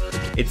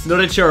 It's not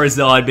a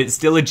Charizard, but it's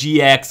still a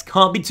GX.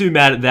 Can't be too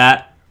mad at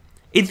that.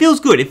 It feels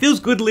good. It feels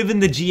good living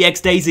the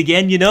GX days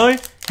again, you know?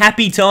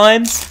 Happy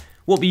times.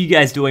 What were you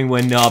guys doing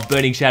when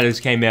Burning Shadows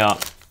came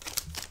out?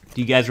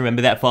 Do you guys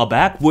remember that far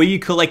back? Were you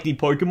collecting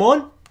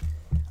Pokemon?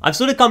 I've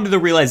sort of come to the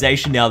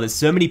realization now that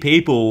so many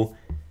people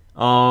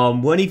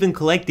weren't even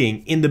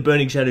collecting in the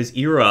Burning Shadows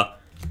era.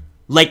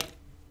 Like,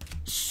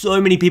 so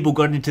many people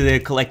got into the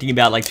collecting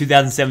about like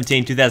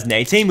 2017,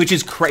 2018, which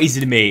is crazy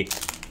to me.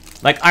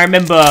 Like, I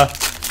remember,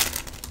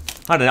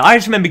 I don't know, I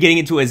just remember getting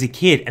into it as a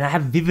kid, and I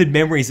have vivid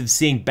memories of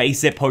seeing base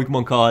set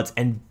Pokemon cards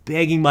and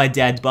begging my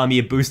dad to buy me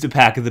a booster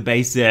pack of the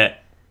base set.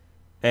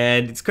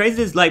 And it's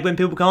crazy, it's like when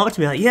people come up to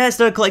me like, yeah, I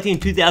started collecting in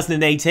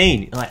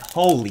 2018. I'm like,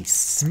 holy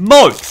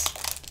smokes!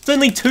 It's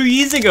only 2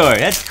 years ago.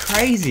 That's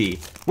crazy.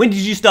 When did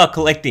you start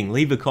collecting?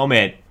 Leave a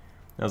comment.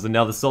 That was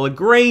another solid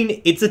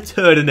green. It's a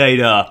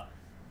Turtonator.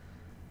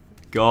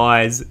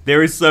 Guys,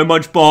 there is so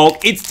much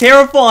bulk. It's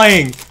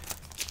terrifying.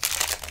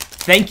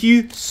 Thank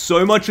you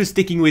so much for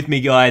sticking with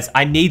me, guys.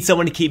 I need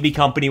someone to keep me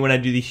company when I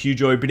do these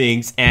huge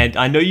openings, and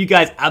I know you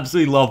guys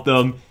absolutely love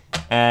them.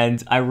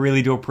 And I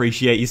really do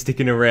appreciate you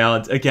sticking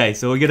around. Okay,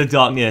 so we got a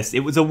Darkness.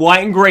 It was a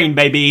white and green,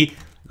 baby.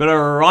 Got a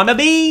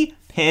Rimaby,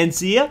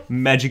 Pansear,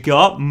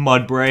 Magikarp,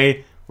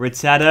 Mudbray,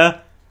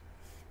 Rattata.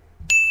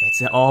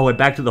 Oh, we're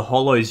back to the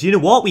holos. You know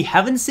what? We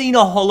haven't seen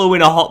a holo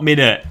in a hot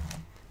minute.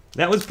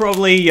 That was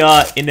probably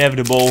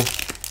inevitable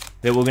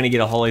that we're going to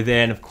get a holo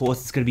there. And of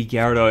course, it's going to be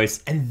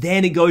Gyarados. And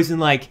then it goes in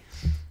like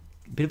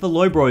a bit of a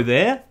low bro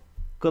there.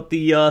 Got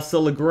the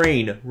solid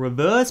green,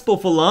 reverse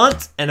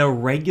Buffalante, and a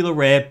regular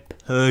rare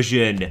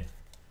Persian.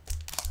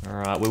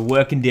 Alright, we're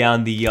working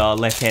down the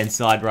left-hand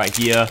side right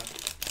here.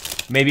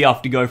 Maybe I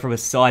have to go from a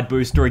side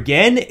booster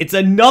again. It's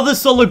another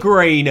solid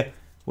green.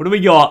 What do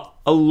we got?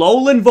 A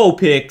Alolan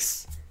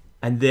Vulpix.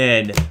 And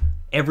then,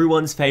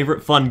 everyone's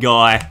favorite fun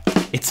guy.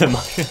 It's a...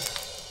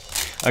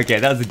 Okay,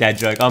 that was a dad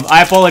joke.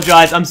 I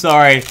apologize. I'm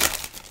sorry.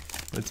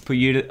 Let's put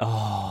you to...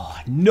 Oh,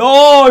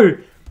 no!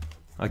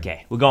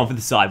 Okay, we're going for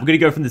the side. We're going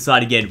to go from the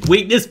side again.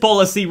 Weakness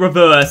Policy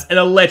Reverse and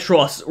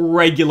Electros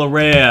Regular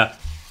Rare.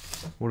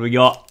 What do we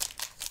got?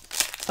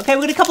 Okay,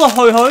 we got a couple of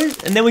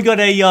Ho-Hos, and then we got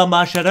a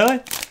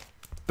Marshadow.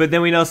 But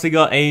then we also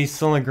got a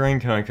solid green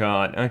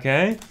card.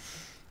 Okay.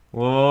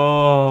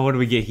 Whoa, what do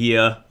we get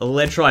here?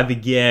 Electrive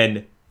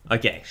again.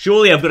 Okay,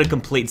 surely I've got a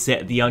complete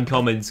set of the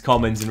uncommons,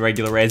 commons, and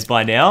regular rares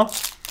by now.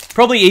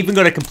 Probably even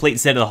got a complete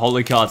set of the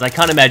holo cards. I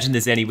can't imagine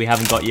there's any we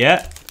haven't got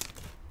yet.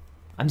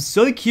 I'm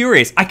so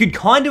curious. I could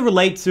kind of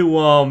relate to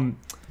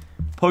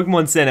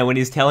Pokemon Center when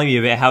he was telling me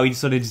about how he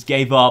sort of just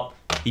gave up.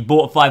 He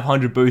bought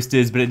 500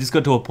 boosters, but it just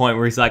got to a point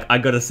where he's like, I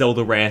gotta sell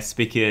the rest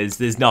because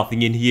there's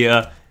nothing in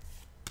here.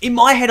 In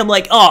my head, I'm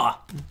like,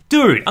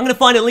 dude, I'm gonna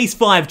find at least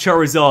 5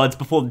 Charizards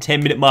before the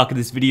 10-minute mark of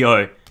this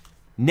video.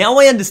 Now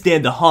I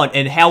understand the hunt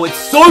and how it's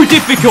so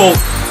difficult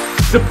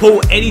to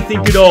pull anything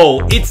at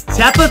all. It's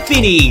Tapu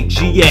Fini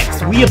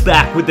GX. We are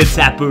back with the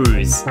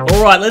Tapus.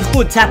 Alright, let's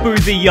put Tapu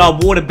the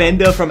water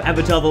bender from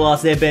Avatar The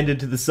Last Airbender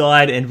to the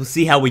side and we'll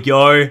see how we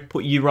go.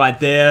 Put you right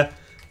there.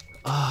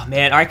 Oh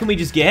man, I reckon we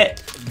just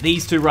get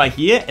these two right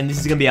here and this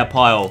is gonna be our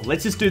pile.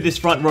 Let's just do this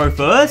front row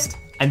first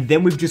and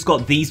then we've just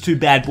got these two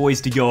bad boys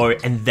to go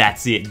and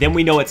that's it. Then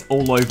we know it's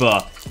all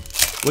over.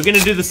 We're gonna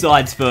do the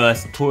sides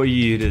first. Put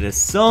you to the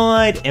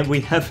side and we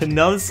have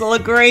another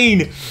solid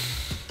green.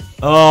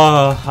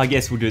 Oh, I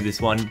guess we'll do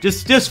this one.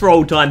 Just for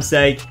old time's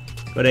sake.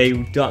 Got a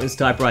Darkness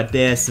type right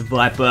there.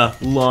 Seviper,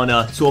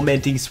 Lana,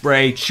 Tormenting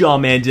Spray,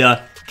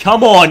 Charmander.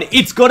 Come on,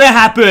 it's gotta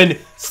happen.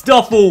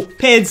 Stuffle,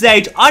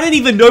 Pansage. I don't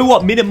even know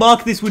what minute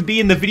mark this would be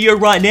in the video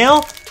right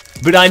now.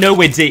 But I know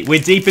we're deep. We're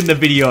deep in the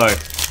video.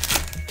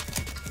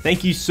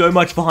 Thank you so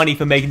much for Honey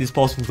for making this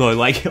possible though.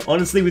 Like,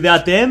 honestly,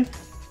 without them,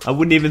 I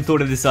wouldn't even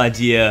thought of this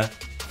idea.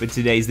 But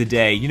today's the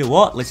day. You know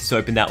what? Let's just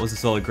open that was a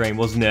solid green,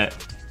 wasn't it?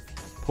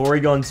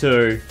 Porygon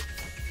 2.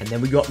 And then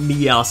we got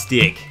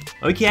Meowstic.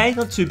 Okay,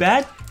 not too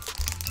bad.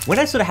 When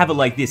I sort of have it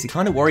like this, it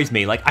kind of worries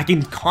me. Like, I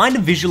can kind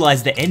of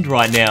visualize the end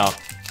right now.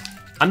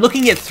 I'm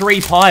looking at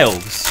 3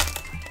 piles.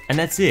 And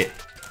that's it.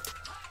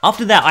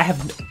 After that,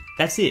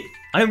 that's it.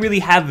 I don't really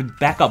have a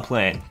backup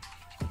plan.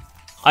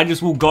 I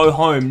just will go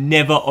home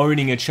never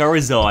owning a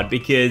Charizard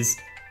because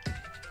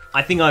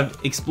I think I've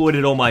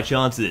exploited all my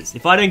chances.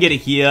 If I don't get it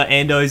here,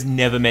 Ando's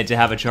never meant to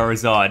have a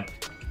Charizard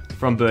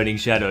from Burning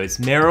Shadows.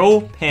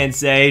 Meryl,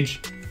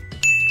 Pansage,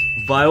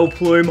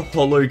 Vileplume,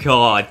 Holo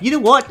card. You know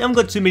what? I haven't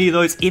got too many of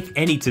those, if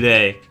any,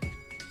 today.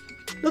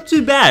 Not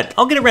too bad.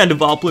 I'll get around to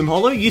Vileplume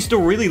Holo. Used to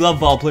really love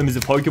Vileplume as a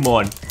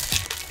Pokemon.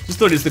 Just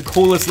thought it was the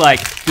coolest,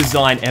 like,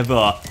 design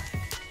ever.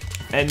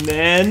 And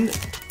then,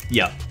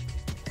 yeah.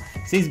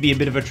 Seems to be a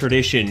bit of a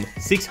tradition.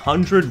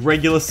 600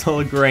 regular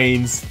solid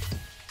greens.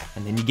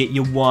 And then you get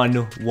your one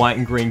white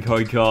and green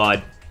code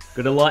card.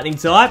 Got a lightning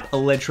type,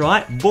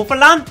 Electrite,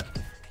 Bouffalant,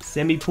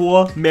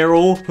 Semi-Poor,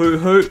 Meryl,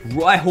 Hoo-Hoo,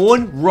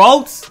 Rhyhorn,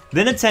 Ralts,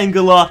 then a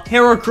Tangela,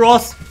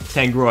 Heracross,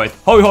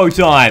 Tangrowth. Ho-Ho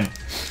time.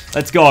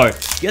 Let's go.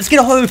 Let's get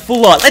a Ho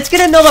Full Art. Let's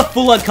get another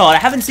Full Art card. I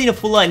haven't seen a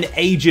Full Art in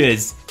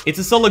ages. It's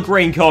a solid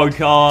green code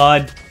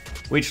card,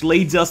 which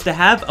leads us to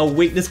have a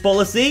weakness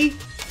policy,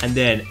 and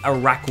then a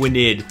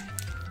Araquanid.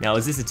 Now,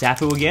 is this a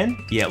Tapu again?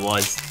 Yeah, it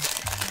was.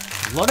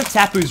 A lot of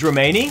Tapus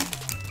remaining.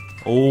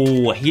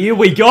 Oh, here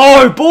we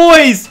go,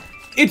 boys!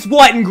 It's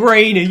white and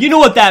green. You know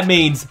what that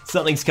means.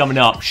 Something's coming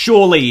up.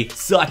 Surely,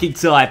 Psychic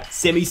type,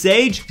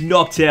 Semi-Sage,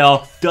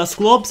 Noctowl,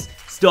 Dusclops,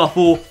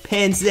 Stuffle,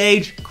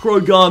 Pansage,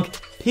 Croagunk,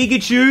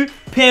 Pikachu,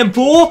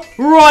 Pampor,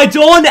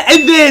 Rhydon,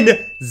 and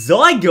then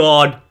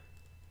Zygarde.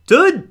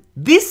 Dude,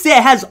 this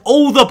set has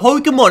all the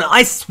Pokemon,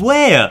 I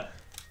swear.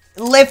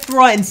 Left,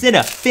 right, and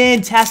center.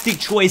 Fantastic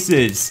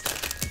choices.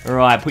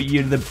 Alright, put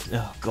you to the...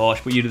 Oh,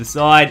 gosh, put you to the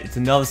side. It's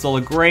another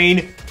solid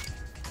green.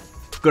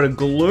 Got a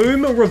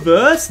Gloom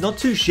reverse. Not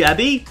too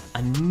shabby.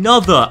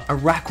 Another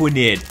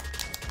Araquanid.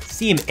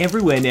 See him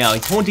everywhere now.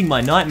 He's haunting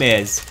my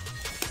nightmares.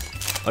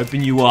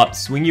 Open you up.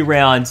 Swing you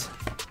around.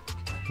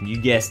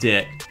 You guessed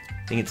it.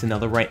 I think it's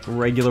another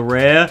regular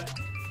rare.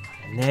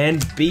 And then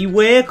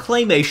Beware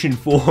Claymation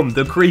form.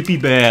 The Creepy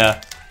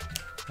Bear.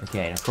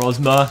 Okay,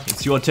 Necrozma.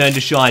 It's your turn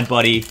to shine,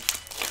 buddy.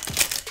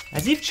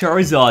 As if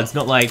Charizard's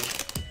not like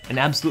an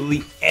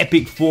absolutely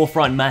epic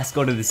forefront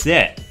mascot of the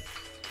set.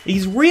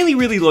 He's really,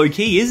 really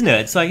low-key, isn't it?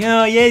 It's like,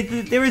 oh yeah,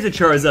 there is a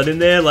Charizard in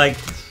there, like,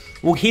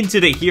 we'll hint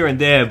at it here and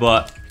there,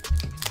 but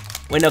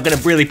we're not gonna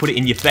really put it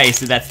in your face,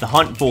 so that's the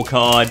Hunt For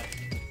card.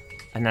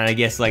 And then I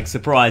guess, like,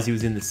 surprise, he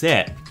was in the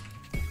set.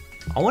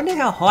 I wonder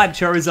how hyped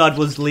Charizard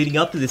was leading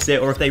up to the set,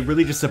 or if they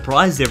really just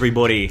surprised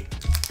everybody.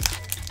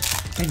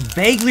 I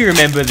vaguely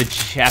remember the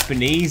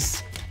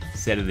Japanese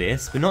set of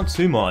this, but not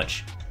too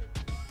much.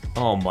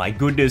 Oh my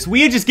goodness,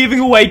 we are just giving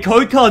away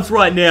code cards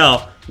right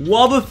now.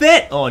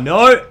 Wobbuffet, oh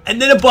no,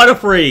 and then a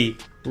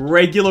Butterfree,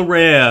 regular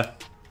rare.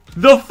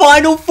 The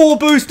final 4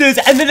 boosters,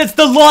 and then it's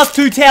the last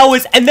 2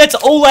 towers, and that's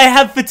all I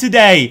have for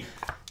today.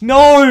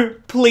 No,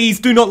 please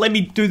do not let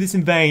me do this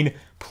in vain.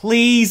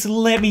 Please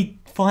let me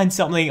find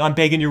something, I'm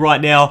begging you right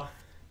now.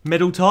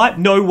 Metal type,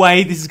 no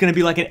way, this is going to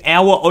be like an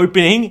hour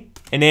opening,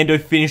 and Ando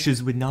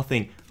finishes with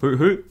nothing.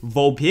 Hoo-Hoo,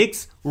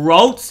 Vulpix,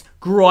 Ralts,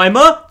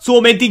 Grimer,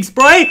 Tormenting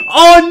Spray.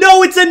 Oh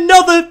no, it's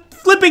another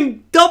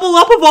flipping double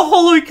up of a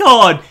holo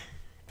card.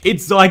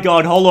 It's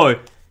Zygarde Holo,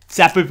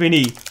 Tapu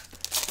Fini.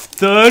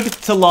 Third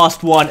to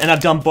last one, and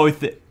I've done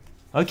both.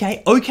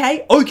 Okay,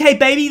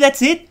 baby,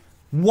 that's it.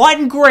 White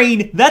and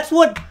green, that's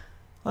what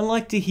I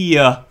like to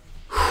hear.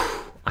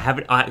 I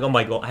haven't, oh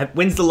my god,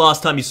 when's the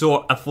last time you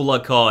saw a full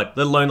art card,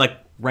 let alone like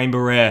Rainbow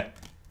Rare?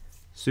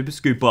 Super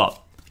Scoop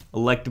Up,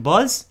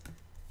 Electabuzz,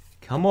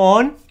 come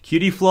on,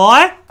 Cutie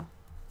Fly,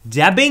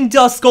 Dabbing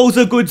Duskull's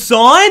a good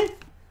sign.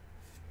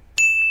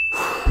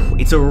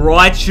 It's a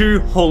Raichu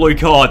holo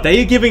card.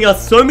 They are giving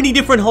us so many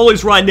different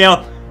holos right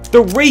now.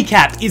 The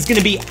recap is going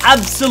to be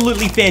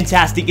absolutely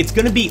fantastic. It's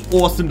going to be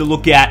awesome to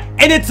look at.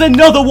 And it's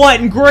another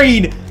white and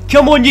green.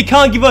 Come on, you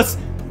can't give us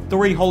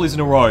 3 holos in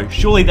a row.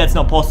 Surely that's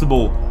not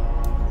possible.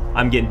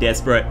 I'm getting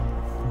desperate.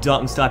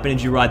 Darkness type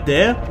energy right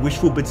there.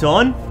 Wishful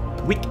Baton.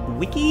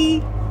 Wiki.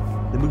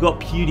 Then we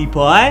got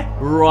PewDiePie.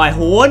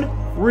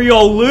 Rhyhorn.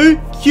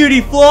 Riolu.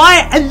 Cutie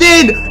Fly. And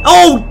then,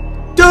 oh,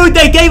 dude,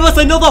 they gave us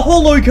another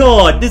holo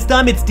card. This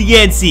time it's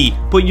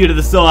Diancie. Put you to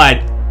the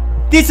side.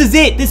 This is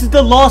it. This is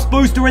the last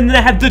booster, and then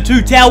I have the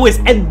 2 towers,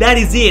 and that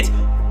is it.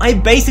 I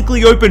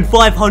basically opened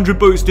 500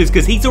 boosters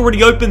because he's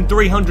already opened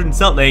 300 and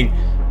something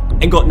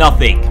and got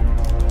nothing.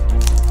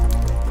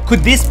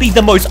 Could this be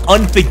the most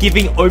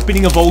unforgiving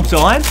opening of all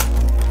time?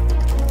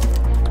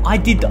 I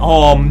did,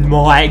 oh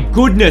my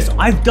goodness.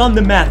 I've done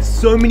the math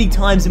so many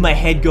times in my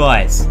head,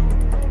 guys.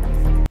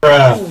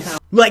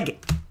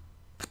 Like,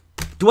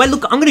 do I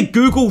look, I'm gonna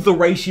Google the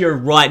ratio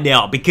right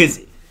now because,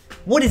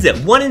 what is it?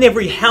 1 in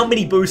every how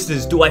many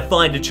boosters do I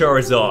find a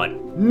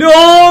Charizard?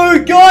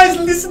 No, guys,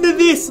 listen to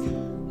this.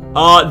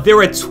 There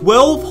are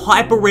 12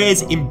 hyper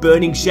rares in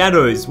Burning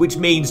Shadows, which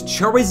means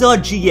Charizard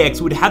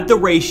GX would have the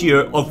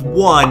ratio of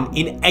 1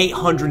 in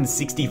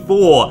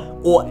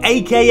 864, or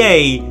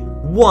aka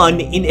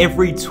 1 in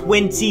every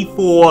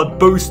 24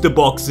 booster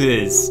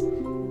boxes.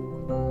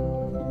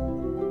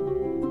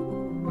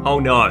 Oh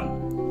no.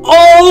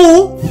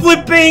 Oh,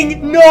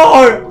 flipping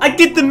no! I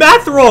did the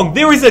math wrong.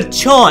 There is a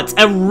chance,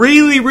 a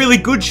really, really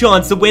good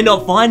chance that we're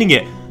not finding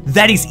it.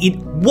 That is it.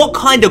 What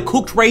kind of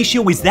cooked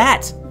ratio is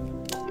that?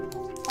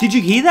 Did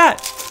you hear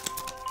that?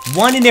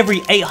 1 in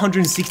every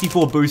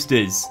 864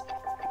 boosters.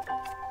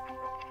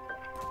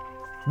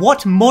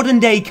 What modern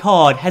day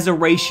card has a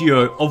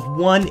ratio of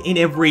 1 in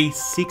every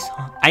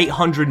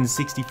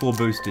 864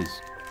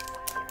 boosters?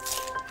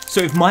 So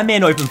if my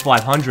man opened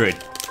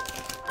 500,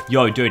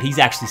 Yo, dude, he's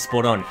actually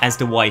spot on as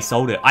to why he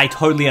sold it. I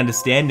totally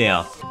understand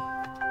now.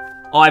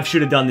 I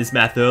should have done this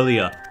math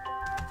earlier.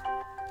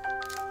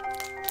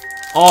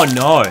 Oh,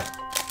 no.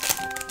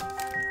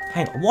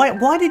 Hang on,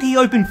 why did he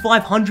open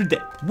 500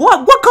 there?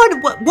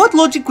 What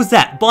logic was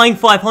that? Buying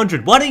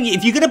 500? Why don't you,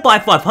 if you're gonna buy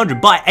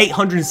 500, buy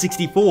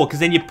 864,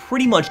 because then you're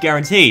pretty much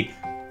guaranteed.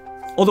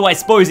 Although I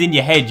suppose in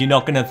your head, you're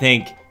not gonna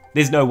think,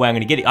 there's no way I'm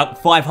gonna get it.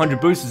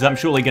 500 boosters, I'm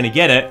surely gonna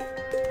get it.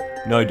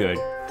 No, dude.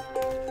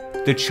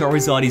 The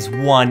Charizard is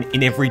one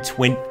in every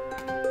 24,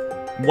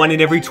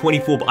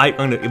 I'm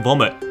gonna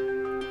vomit.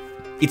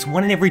 It's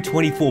one in every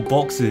 24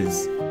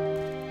 boxes.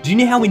 Do you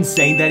know how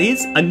insane that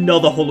is?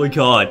 Another holo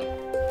card.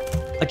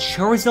 A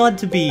Charizard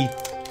to be...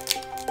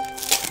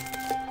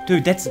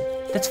 Dude, that's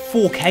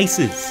 4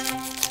 cases.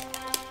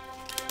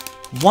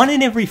 One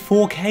in every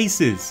 4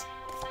 cases.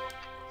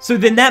 So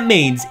then that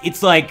means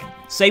it's like,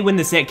 say when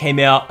the set came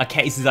out, a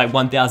case is like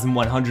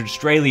 1,100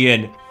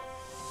 Australian.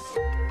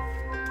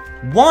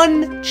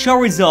 One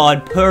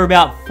Charizard per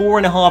about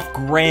 4.5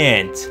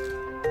 grand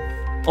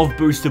of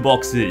booster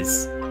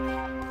boxes.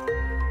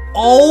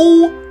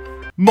 Oh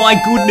my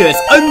goodness,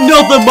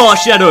 another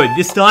Marshadow.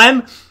 This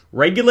time,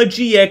 regular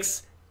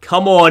GX.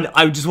 Come on,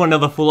 I just want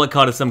another full art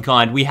card of some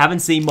kind. We haven't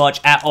seen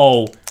much at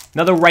all.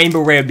 Another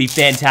Rainbow Rare would be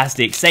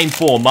fantastic. Same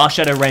form,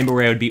 Marshadow Rainbow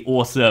Rare would be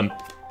awesome.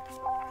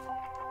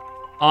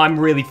 I'm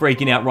really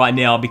freaking out right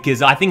now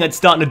because I think it's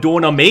starting to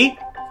dawn on me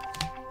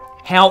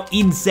how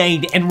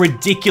insane and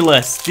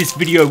ridiculous this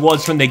video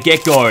was from the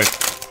get-go.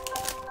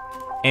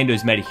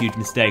 Ando's made a huge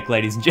mistake,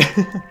 ladies and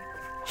gentlemen.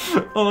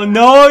 Oh,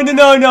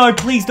 no,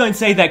 please don't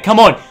say that. Come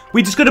on,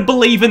 we just gotta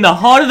believe in the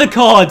heart of the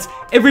cards.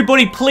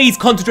 Everybody, please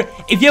concentrate.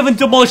 If you haven't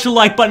demolished the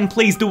like button,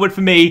 please do it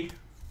for me.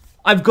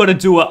 I've gotta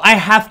do it. I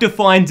have to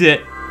find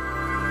it.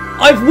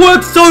 I've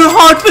worked so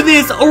hard for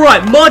this.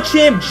 Alright,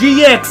 Marchamp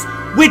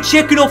GX. We're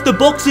checking off the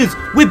boxes.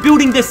 We're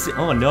building this.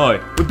 Oh, no.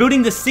 We're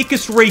building the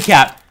sickest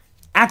recap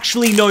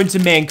actually known to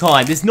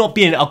mankind. There's not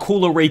been a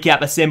cooler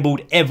recap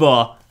assembled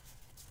ever.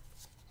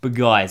 But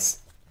guys,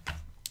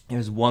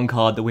 there's one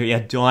card that we are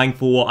dying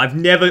for. I've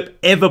never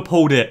ever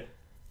pulled it.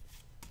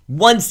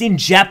 Once in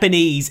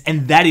Japanese,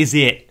 and that is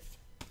it.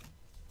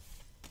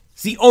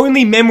 It's the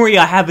only memory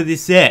I have of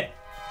this set.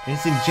 And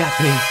it's in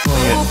Japanese.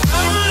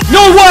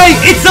 No way!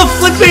 It's a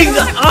flipping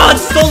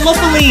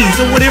Stolopolis,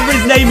 or whatever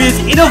his name is,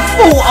 in a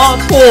full art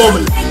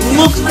form.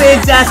 Looks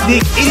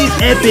fantastic. It is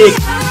epic.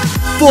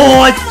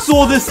 Oh, I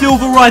saw the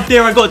silver right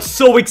there. I got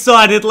so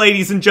excited,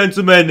 ladies and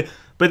gentlemen.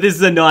 But this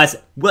is a nice...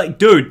 Like,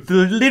 dude,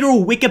 the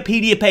literal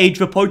Wikipedia page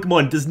for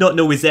Pokemon does not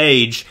know his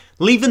age.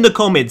 Leave in the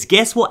comments.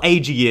 Guess what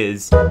age he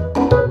is.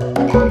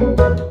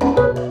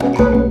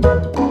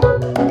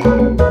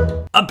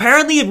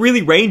 Apparently it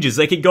really ranges.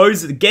 Like, it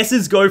goes...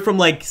 Guesses go from,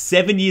 like,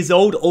 7 years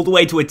old all the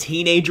way to a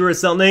teenager or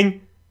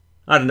something.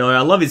 I don't know. I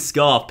love his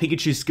scarf.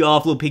 Pikachu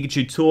scarf, little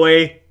Pikachu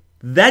toy.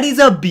 That is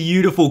a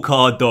beautiful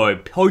card, though.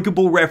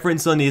 Pokeball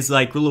reference on his,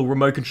 like, little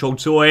remote control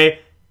toy.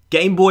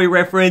 Game Boy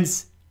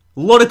reference. A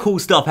lot of cool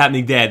stuff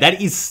happening there.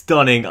 That is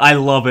stunning. I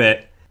love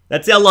it.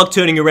 That's our luck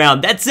turning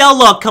around. That's our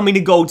luck coming to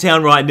Gold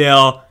Town right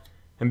now.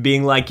 And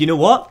being like, you know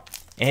what?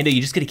 Ando,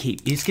 you just gotta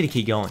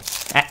keep going.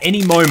 At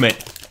any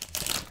moment,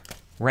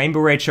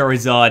 Rainbow Rare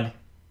Charizard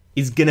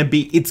is gonna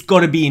be, it's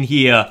gotta be in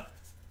here.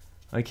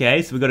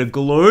 Okay, so we got a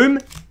Gloom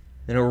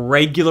and a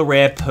regular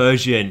rare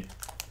Persian.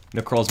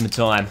 Necrozma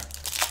time.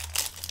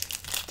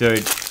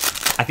 Dude,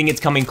 I think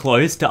it's coming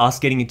close to us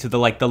getting into the,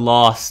 like, the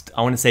last,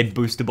 I want to say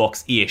booster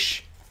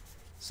box-ish.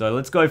 So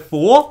let's go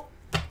 4.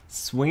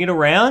 Swing it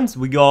around.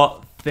 We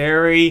got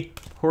Fairy,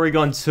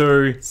 Porygon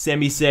 2,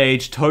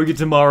 Semi-Sage,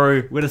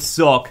 Togedemaru, with a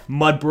Sock,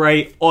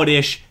 Mudbray,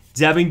 Oddish,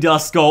 Dabbing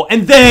Duskull,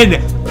 and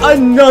then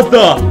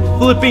another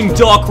flipping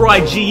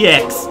Darkrai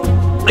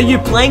GX. Are you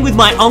playing with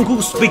my Uncle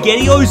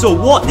SpaghettiOs or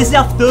what? This is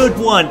our 3rd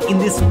one in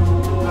this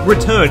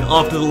return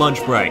after the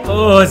lunch break.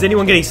 Oh, is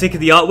anyone getting sick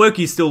of the artwork?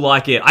 You still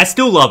like it? I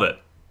still love it.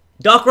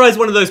 Darkrai is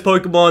one of those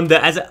Pokemon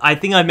that, as I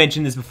think I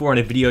mentioned this before in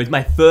a video, is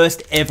my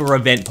first ever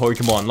event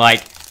Pokemon.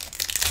 Like,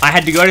 I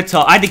had to go to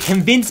I had to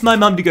convince my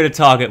mum to go to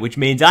Target, which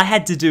means I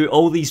had to do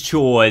all these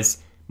chores.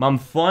 Mum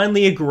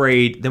finally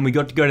agreed. Then we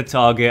got to go to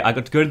Target. I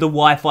got to go to the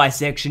Wi-Fi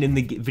section in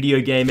the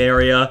video game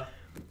area,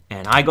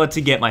 and I got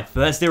to get my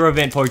first ever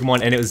event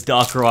Pokemon, and it was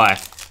Darkrai.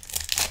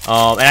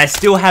 And I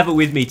still have it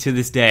with me to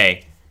this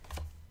day.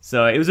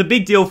 So it was a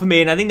big deal for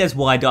me, and I think that's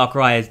why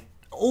Darkrai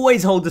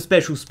always holds a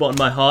special spot in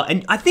my heart.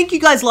 And I think you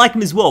guys like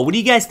him as well. What do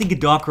you guys think of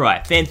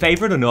Darkrai? Fan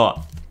favorite or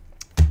not?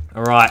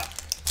 Alright.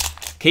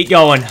 Keep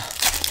going.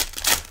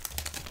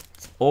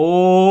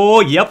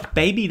 Oh, yep,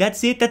 baby.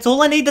 That's it. That's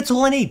all I need. That's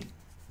all I need.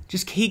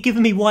 Just keep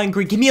giving me white and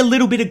green. Give me a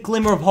little bit of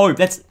glimmer of hope.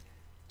 That's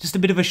just a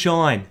bit of a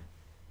shine.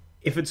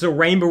 If it's a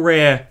Rainbow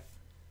Rare,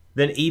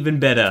 then even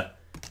better.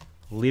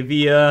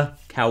 Olivia,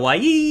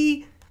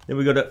 Kawaii. Then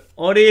we got an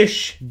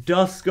Oddish,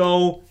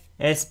 Duskull,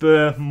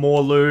 Esper,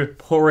 Morlu,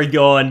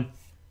 Porygon.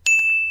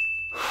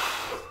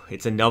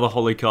 It's another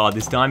holo card.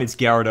 This time it's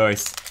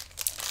Gyarados.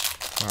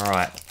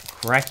 Alright,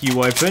 crack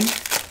you open.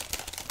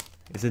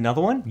 Is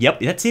another one? Yep,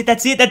 that's it,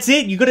 that's it, that's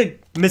it. You gotta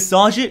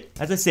massage it.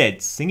 As I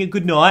said, sing it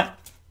goodnight.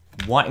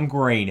 White and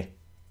green.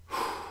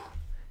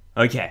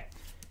 Okay.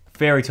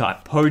 Fairy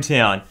type,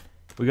 Po-Town.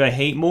 We got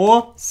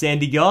Heatmore,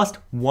 Sandy Gust,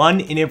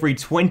 1 in every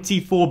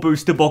 24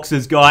 booster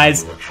boxes,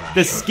 guys.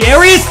 The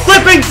scariest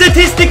flipping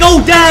statistic all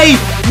day!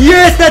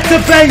 Yes, that's a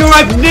banger,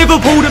 I've never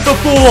pulled it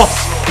before!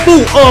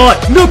 Full Art,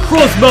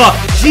 Necrozma,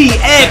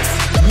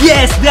 GX!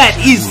 Yes,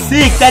 that is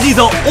sick, that is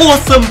an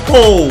awesome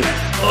pull!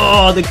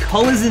 Oh, the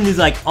colors in this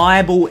like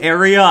eyeball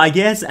area, I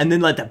guess, and then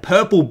like the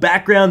purple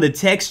background, the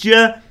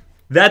texture.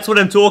 That's what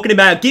I'm talking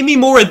about. Give me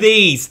more of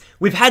these.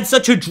 We've had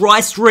such a dry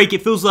streak,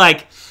 it feels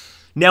like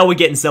now we're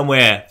getting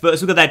somewhere.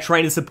 First we got that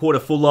trainer supporter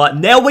full art,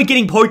 now we're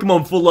getting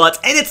Pokemon full arts,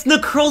 and it's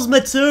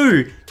Necrozma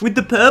too, with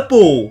the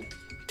purple.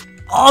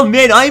 Oh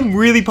man, I'm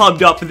really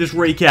pumped up for this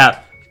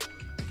recap.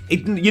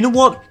 You know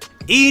what?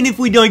 Even if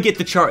we don't get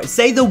the Charizard,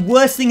 say the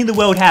worst thing in the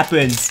world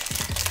happens.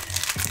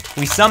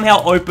 We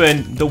somehow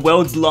open the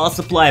world's last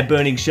supply of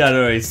Burning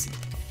Shadows.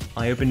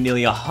 I open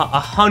nearly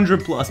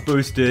 100 plus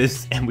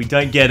boosters and we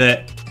don't get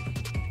it.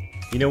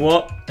 You know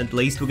what? At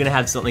least we're gonna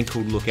have something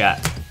cool to look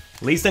at.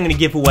 At least I'm gonna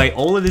give away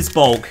all of this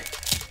bulk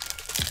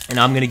and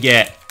I'm gonna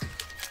get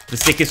the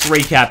sickest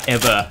recap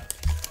ever.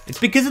 It's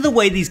because of the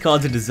way these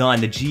cards are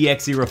designed, the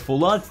GX era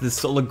full arts, the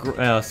solid,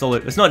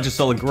 it's not just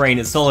solid green,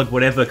 it's solid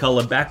whatever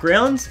color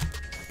background.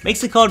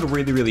 Makes the card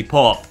really, really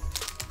pop.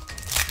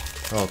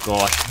 Oh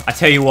gosh, I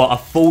tell you what, a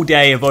full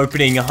day of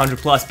opening 100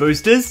 plus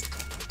boosters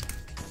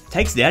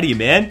takes it out of you,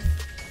 man.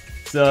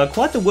 It's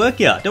quite the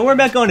workout. Don't worry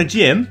about going to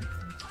gym.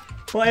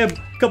 Buy a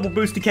couple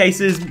booster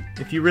cases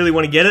if you really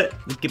want to get it.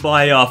 You can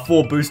buy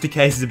 4 booster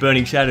cases of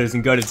Burning Shadows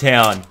and go to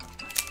town.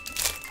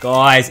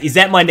 Guys, is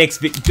that my next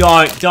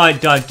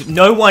Don't.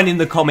 No one in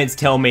the comments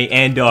tell me,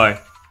 Ando,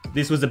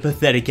 this was a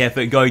pathetic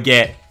effort. Go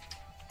get.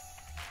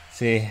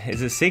 See,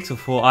 is it 6 or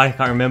 4? I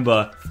can't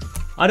remember.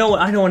 I don't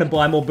want to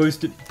buy more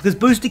booster, because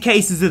booster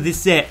cases of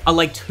this set are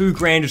like 2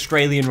 grand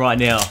Australian right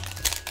now.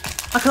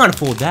 I can't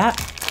afford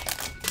that.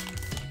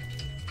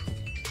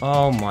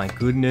 Oh my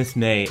goodness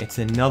me, it's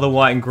another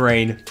white and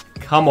green.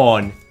 Come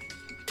on.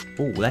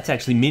 Oh, that's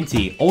actually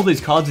minty. All those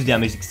cards are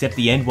damaged except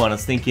the end one. I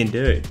was thinking,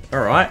 dude.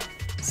 Alright.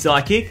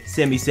 Psychic,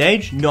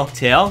 Semi-Sage,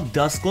 Noctowl,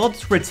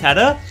 Dusclops,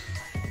 Rattata.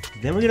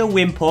 Then we're gonna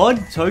Wimpod,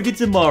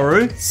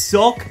 Togedemaru,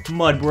 Sock,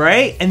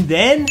 Mudbray, and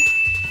then...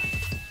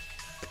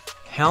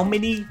 How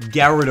many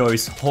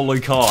Gyarados holo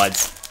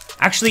cards?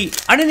 Actually,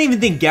 I don't even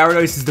think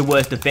Gyarados is the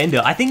worst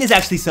defender. I think there's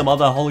actually some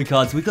other holo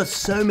cards. We've got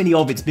so many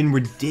of, it's been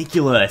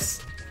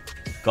ridiculous.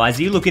 Guys,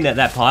 are you looking at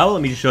that pile?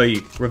 Let me just show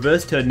you.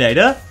 Reverse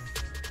Turtonator,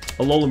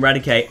 Alolan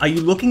Raticate. Are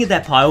you looking at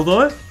that pile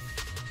though?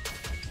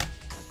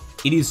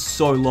 It is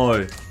so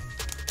low.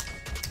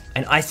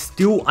 And I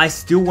still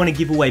want to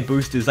give away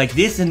boosters. Like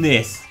this and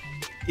this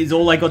is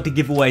all I got to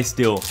give away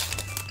still.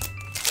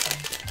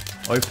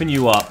 Open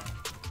you up.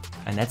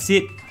 And that's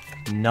it.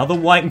 Another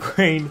white and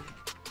green.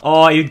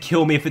 Oh, you'd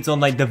kill me if it's on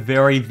like the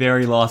very,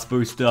 very last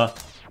booster.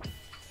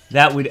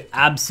 That would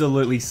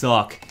absolutely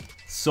suck.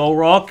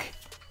 Solrock.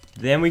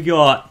 Then we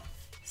got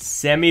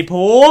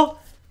Semipour,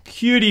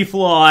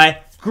 Cutiefly,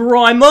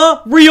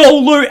 Grimer,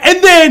 Riolu,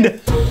 and then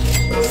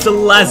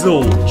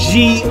Salazzle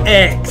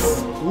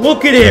GX.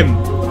 Look at him.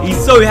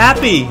 He's so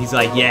happy. He's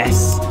like,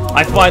 yes,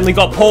 I finally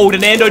got pulled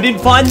and Ando didn't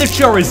find the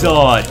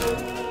Charizard.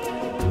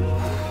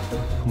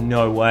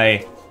 No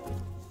way.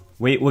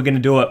 We're gonna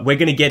do it. We're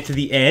gonna get to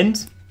the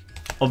end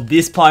of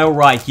this pile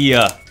right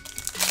here.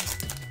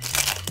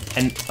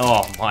 And,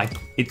 oh my,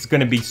 it's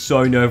gonna be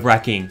so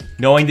nerve-wracking.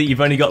 Knowing that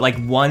you've only got like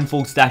 1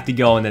 full stack to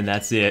go and then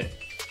that's it.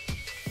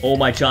 All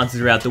my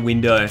chances are out the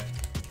window.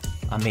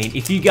 I mean,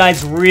 if you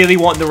guys really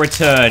want the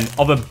return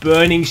of a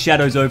Burning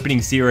Shadows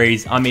opening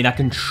series, I mean, I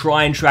can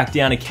try and track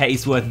down a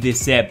case worth of this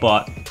set,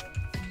 but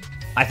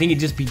I think it'd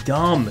just be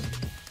dumb.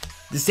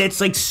 The set's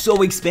like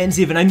so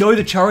expensive, and I know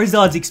the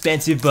Charizard's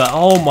expensive, but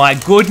oh my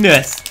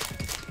goodness.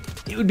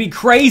 It would be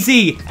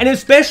crazy, and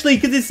especially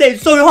because this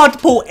set's so hard to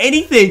pull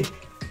anything.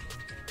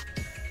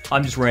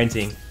 I'm just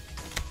ranting.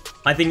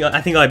 I think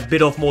I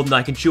bit off more than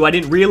I can chew. I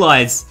didn't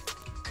realize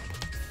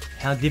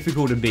how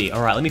difficult it'd be.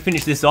 Alright, let me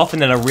finish this off,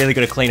 and then I really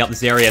gotta clean up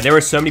this area. There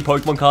are so many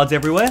Pokemon cards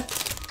everywhere.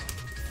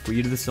 Put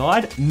you to the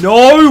side.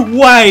 No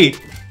way!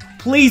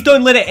 Please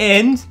don't let it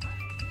end.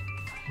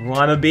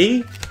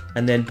 Rimer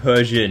and then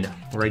Persian.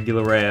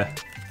 Regular rare.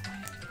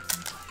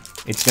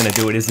 It's gonna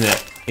do it, isn't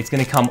it? It's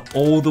gonna come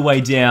all the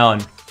way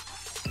down.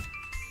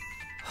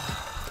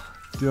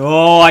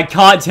 Oh, I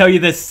can't tell you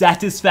the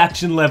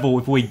satisfaction level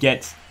if we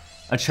get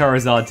a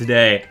Charizard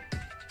today.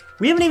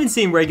 We haven't even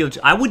seen regular...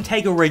 I would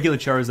take a regular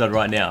Charizard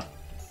right now.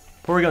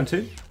 Porygon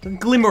 2.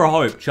 Glimmer of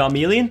Hope.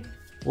 Charmeleon.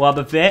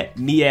 Wobbuffet.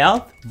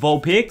 Meowth.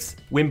 Vulpix.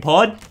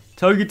 Wimpod.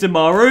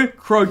 Togedemaru.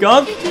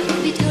 Croagunk.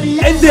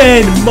 And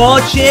then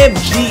Marcham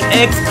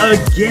GX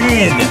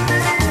again.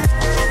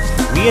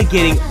 We are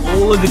getting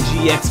all of the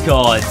GX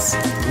cards.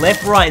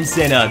 Left, right, and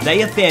center.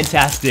 They are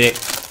fantastic.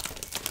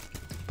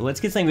 But let's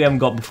get something we haven't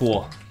got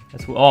before.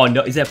 That's oh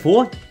no, is that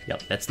 4?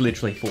 Yep, that's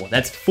literally 4.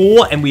 That's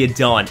 4 and we are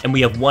done. And we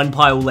have 1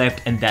 pile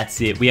left and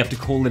that's it. We have to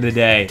call it a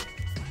day.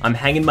 I'm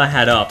hanging my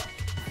hat up.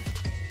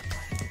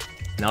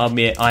 And I'll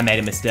admit, I made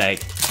a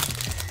mistake.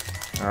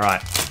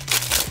 Alright.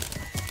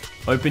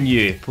 Open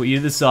you. Put you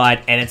to the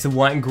side, and it's a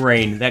white and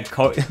green. That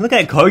code. Look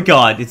at that code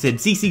card. It said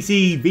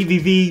CCC,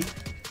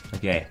 VVV.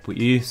 Okay, put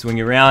you,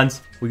 swing around.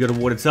 We got a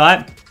water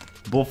type.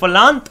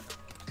 Bofalant.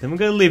 Then we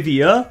got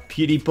Olivia,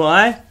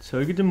 PewDiePie,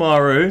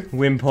 Togedemaru,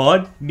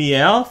 Wimpod,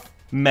 Meowth,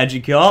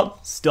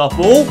 Magikarp,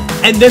 Stuffle,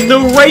 and then the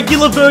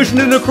regular version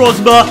of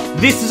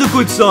Necrozma. This is a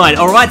good sign.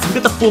 Alright, so we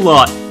got the full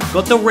art.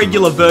 Got the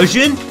regular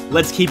version.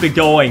 Let's keep it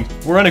going.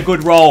 We're on a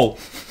good roll.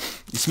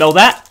 You smell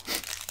that?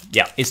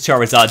 Yeah, it's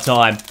Charizard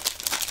time.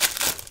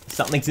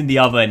 Something's in the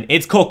oven.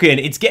 It's cooking.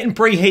 It's getting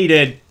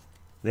preheated.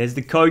 There's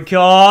the code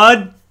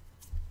card.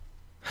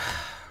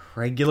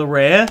 Regular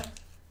rare.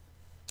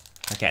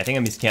 Okay, I think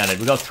I miscounted.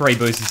 We got 3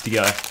 boosters to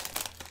go.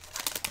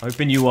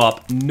 Open you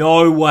up.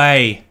 No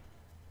way.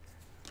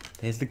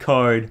 There's the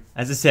code.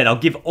 As I said, I'll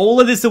give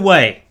all of this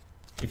away.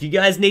 If you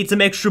guys need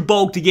some extra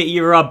bulk to get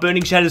your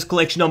Burning Shadows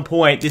collection on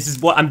point, this is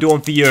what I'm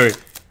doing for you.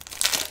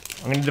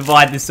 I'm going to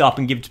divide this up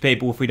and give it to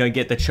people if we don't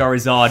get the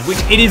Charizard, which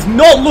it is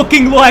not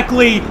looking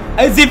likely,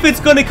 as if it's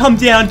going to come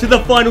down to the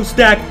final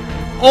stack.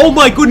 Oh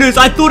my goodness,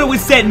 I thought it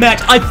was set match.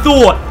 I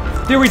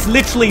thought there is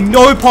literally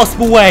no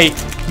possible way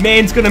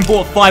man's going to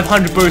bought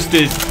 500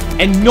 boosters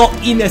and not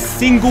in a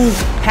single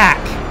pack.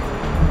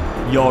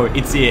 Yo,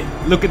 it's it.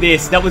 Look at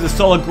this. That was a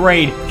solid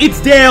green.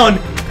 It's down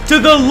to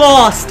the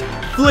last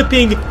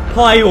flipping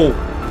pile.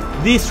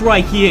 This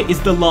right here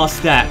is the last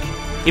stack.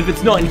 If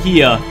it's not in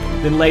here,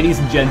 then ladies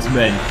and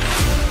gentlemen,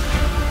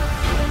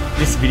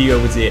 this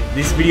video was it.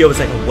 This video was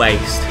like a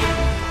waste.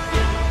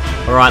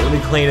 Alright, let me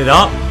clean it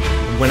up.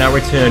 When I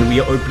return, we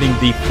are opening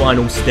the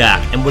final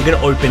stack. And we're going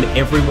to open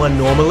everyone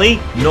normally.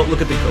 Not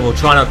look at the, or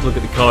try not to look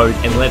at the code,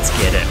 and let's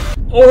get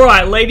it.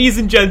 Alright, ladies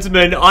and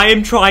gentlemen, I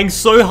am trying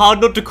so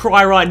hard not to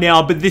cry right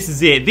now, but this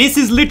is it. This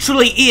is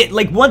literally it.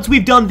 Like, once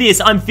we've done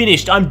this, I'm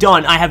finished. I'm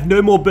done. I have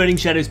no more Burning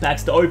Shadows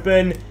packs to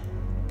open.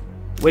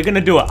 We're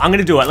gonna do it. I'm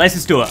gonna do it. Let's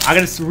just do it. I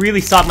gotta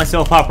really psych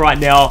myself up right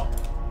now.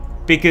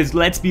 Because,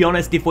 let's be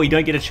honest, if we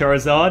don't get a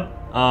Charizard,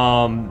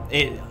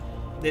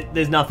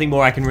 there's nothing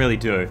more I can really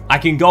do. I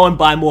can go and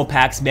buy more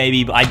packs,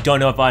 maybe, but I don't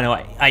know if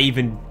I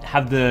even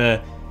have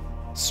the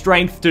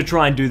strength to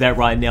try and do that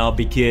right now,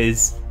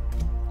 because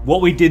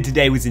what we did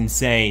today was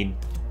insane.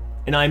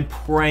 And I'm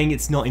praying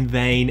it's not in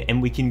vain,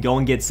 and we can go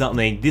and get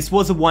something. This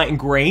was a white and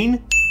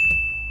green,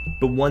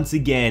 but once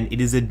again,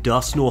 it is a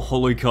Dusknoir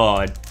holo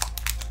card.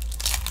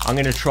 I'm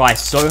gonna try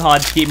so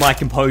hard to keep my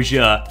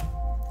composure.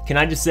 Can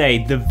I just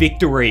say, the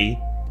victory,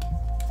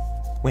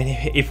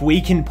 if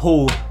we can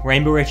pull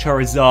Rainbow Rare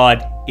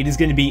Charizard, it is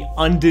gonna be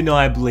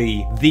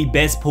undeniably the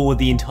best pull of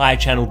the entire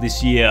channel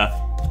this year.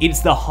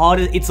 It's the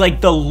hardest, it's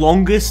like the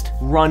longest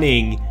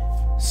running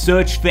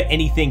search for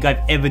anything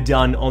I've ever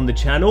done on the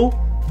channel.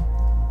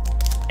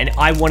 And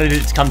I wanted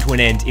it to come to an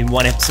end in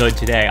one episode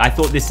today. I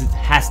thought this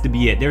has to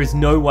be it. There is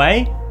no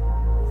way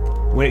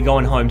we're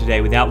going home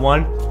today without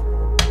one.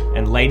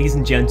 And ladies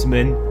and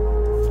gentlemen,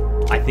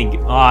 I think,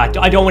 I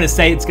don't want to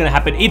say it's going to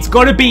happen. It's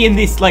got to be in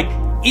this, like,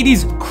 it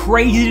is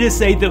crazy to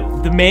say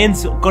that the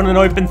man's gone and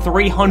opened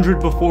 300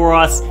 before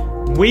us.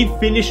 We've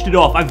finished it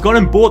off. I've gone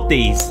and bought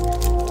these,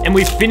 and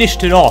we've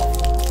finished it off.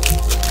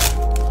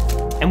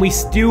 And we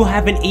still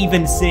haven't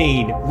even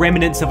seen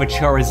remnants of a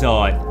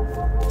Charizard.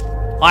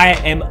 I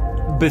am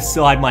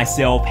beside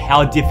myself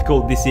how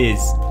difficult this is.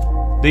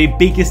 The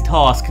biggest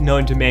task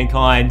known to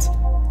mankind.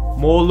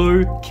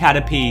 Morlu,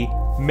 Caterpie,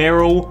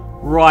 Meryl,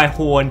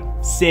 Rhyhorn,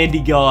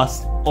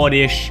 Sandygast,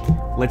 Oddish.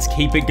 Let's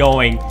keep it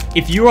going.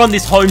 If you're on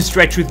this home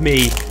stretch with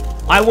me,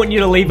 I want you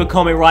to leave a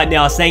comment right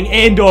now saying,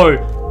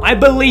 Ando, I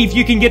believe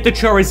you can get the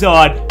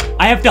Charizard.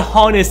 I have to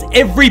harness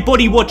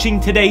everybody watching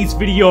today's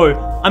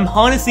video. I'm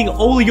harnessing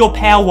all of your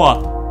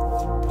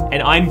power,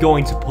 and I'm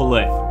going to pull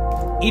it.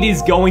 It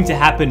is going to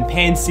happen,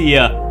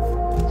 Pansear.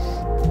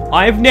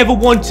 I have never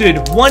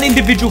wanted one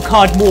individual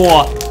card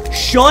more.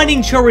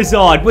 Shining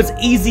Charizard was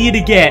easier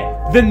to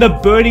get than the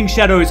Burning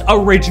Shadows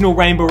original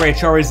Rainbow Rare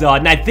Charizard,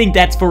 and I think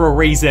that's for a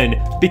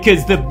reason,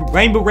 because the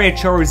Rainbow Rare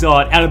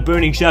Charizard out of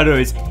Burning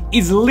Shadows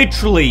is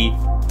literally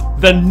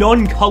the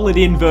non-colored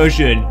in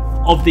version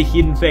of the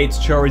Hidden Fates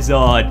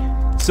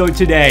Charizard. So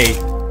today,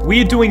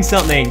 we are doing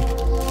something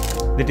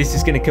that is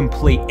just going to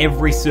complete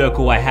every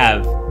circle I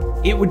have.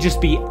 It would just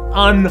be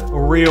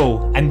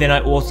unreal. And then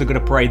I also got to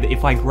pray that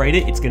if I grade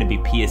it, it's going to be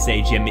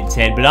PSA Gem Mint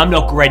 10, but I'm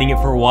not grading it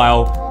for a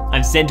while.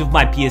 I'm sent off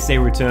my PSA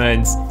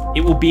returns.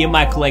 It will be in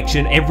my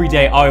collection every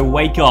day. I will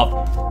wake up,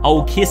 I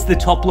will kiss the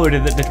top loader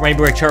that the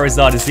Rainbow Rare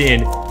Charizard is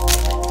in,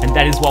 and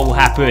that is what will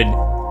happen.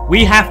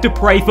 We have to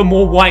pray for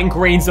more white and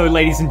greens though,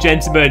 ladies and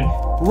gentlemen.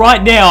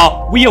 Right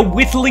now, we are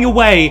whittling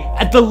away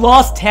at the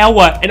last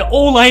tower, and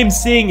all I am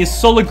seeing is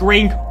solid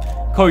green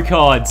code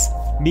cards.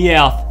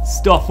 Meowth,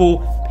 Stuffle,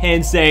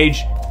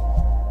 Pansage.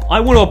 I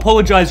want to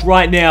apologize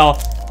right now.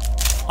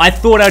 I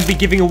thought I'd be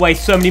giving away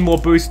so many more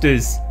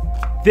boosters.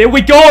 There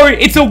we go!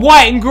 It's a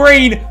white and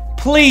green!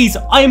 Please,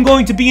 I am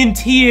going to be in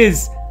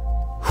tears.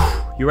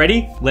 You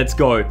ready? Let's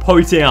go.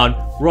 Potown,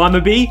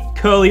 Rimaby,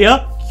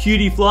 Curlier,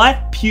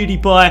 Cutiefly,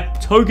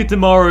 PewDiePie,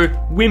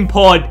 Togedemaru,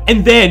 Wimpod,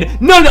 and then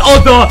none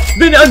other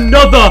than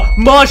another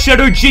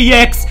Marshadow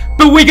GX.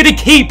 But we're gonna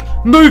keep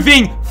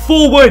moving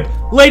forward.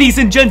 Ladies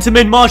and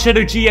gentlemen,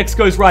 Marshadow GX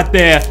goes right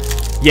there.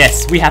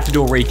 Yes, we have to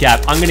do a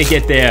recap. I'm gonna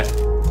get there.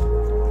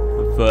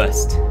 But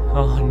first,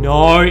 oh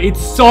no,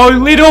 it's so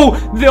little.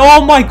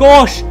 Oh my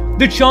gosh,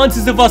 the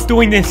chances of us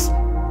doing this,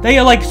 they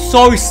are like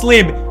so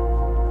slim.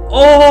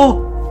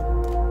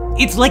 Oh,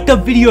 it's like the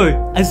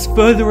video, as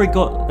further it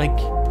got, like,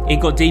 it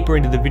got deeper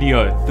into the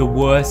video, the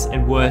worse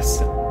and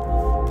worse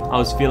I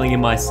was feeling in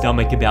my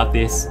stomach about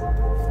this.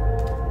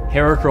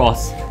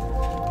 Heracross.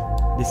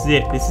 This is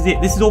it. This is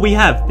it. This is all we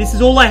have. This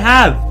is all I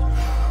have.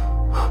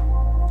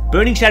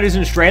 Burning Shadows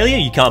in Australia,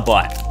 you can't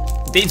buy it.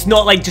 It's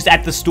not like just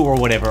at the store or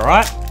whatever,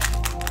 right?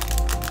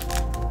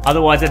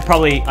 Otherwise,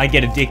 I'd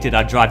get addicted.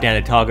 I'd drive down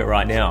to Target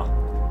right now.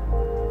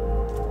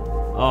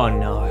 Oh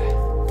no.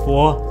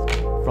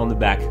 4 from the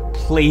back.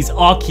 Please,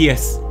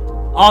 Arceus.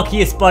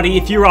 Arceus, buddy,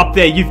 if you're up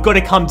there, you've got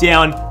to come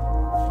down.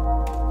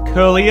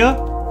 Curlier,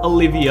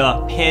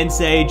 Olivia,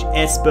 Pansage,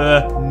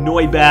 Esper,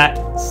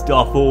 Noibat,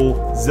 Stuffle,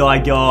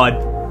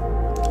 Zygarde.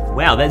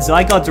 Wow, that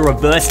Zygarde's a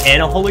reverse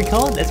and a holo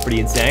card? That's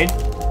pretty insane.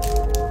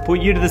 Put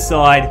you to the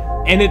side,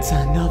 and it's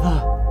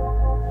another...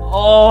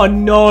 Oh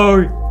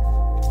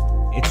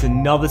no! It's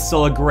another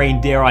solid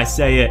green, dare I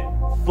say it.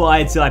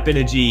 Fire-type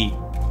energy.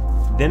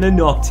 Then a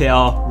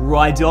Noctowl,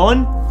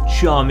 Rhydon,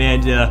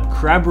 Charmander,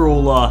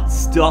 Crabrawler,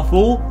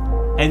 Stuffle,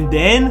 and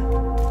then...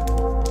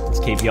 Let's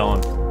keep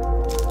going.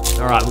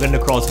 Alright, we're going to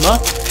Necrozma.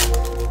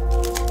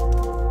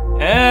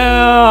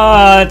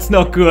 It's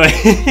not good.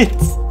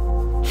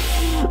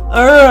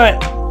 Alright,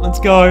 let's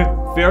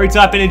go.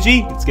 Fairy-type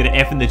energy. Let's get an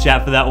F in the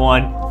chat for that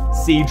one.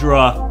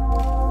 Seadra,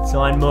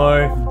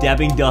 Tynmo,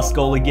 Dabbing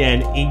Duskull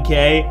again,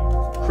 Inkay,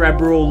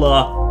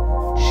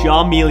 Crabrawler,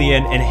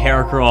 Charmeleon, and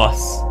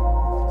Heracross.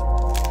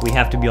 We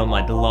have to be on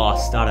like the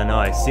last, I don't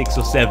know, 6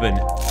 or 7.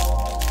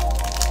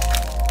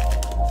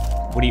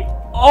 What do you...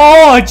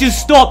 Oh, just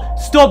stop!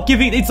 Stop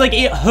giving... It's like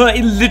it hurt.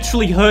 It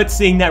literally hurts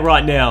seeing that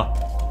right now.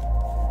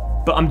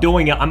 But I'm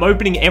doing it. I'm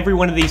opening every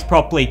one of these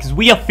properly because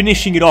we are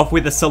finishing it off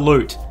with a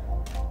salute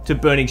to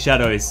Burning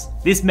Shadows.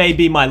 This may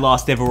be my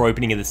last ever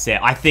opening of the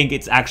set. I think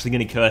it's actually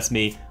going to curse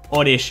me.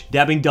 Oddish,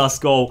 Dabbing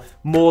Duskull,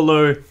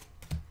 Morlu.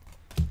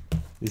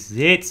 This is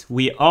it.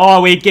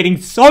 We're getting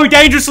so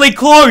dangerously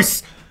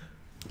close.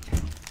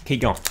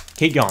 Keep going.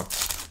 Keep going.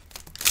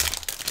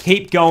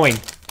 Keep going.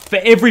 For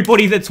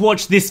everybody that's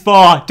watched this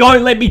far,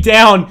 don't let me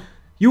down.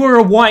 You are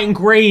a white and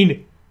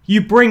green.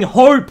 You bring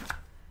hope.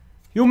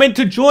 You're meant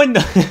to join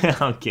the...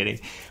 I'm kidding.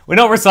 We're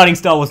not reciting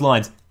Star Wars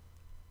lines.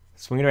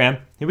 Swing it around.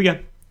 Here we go.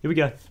 Here we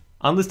go.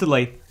 Unlisted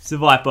Leaf.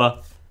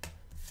 Seviper.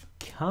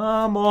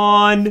 Come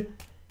on.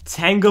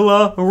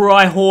 Tangela.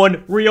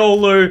 Rhyhorn.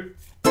 Riolu.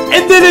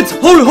 And then it's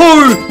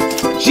Ho-Ho!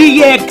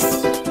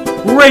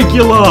 GX!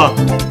 Regular!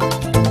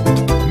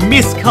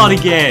 Miscut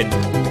again.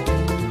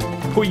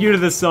 Put you to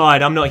the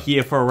side. I'm not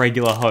here for a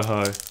regular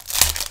Ho-Ho.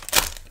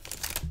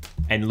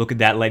 And look at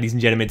that, ladies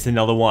and gentlemen. It's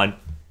another one.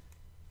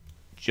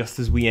 Just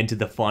as we entered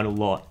the final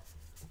lot.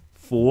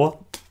 4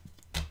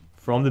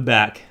 from the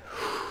back.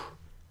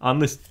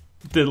 Unlisted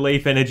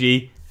Leaf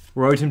Energy.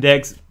 Rotom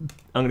Dex.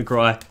 I'm gonna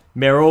cry.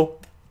 Meryl.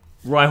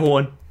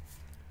 Rhyhorn.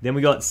 Then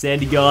we got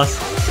Sandygast.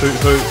 Hoot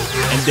Hoot.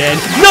 And then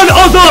none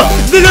other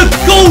than a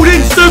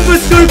golden Super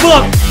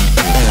Scooper!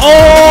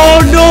 Oh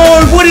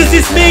no! What does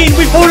this mean?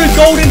 We've pulled a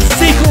golden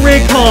secret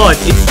rare card!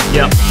 It's,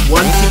 yep,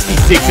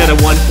 166 out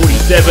of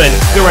 147.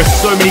 There are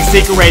so many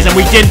secret rares and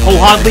we didn't pull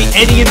hardly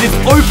any in this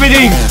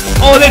opening!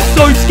 Oh, that's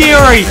so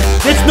scary!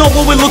 That's not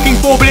what we're looking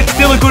for, but it's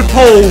still a good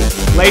pull!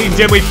 Ladies and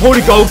gentlemen, we pulled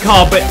a gold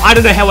card, but I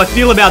don't know how I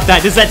feel about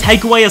that. Does that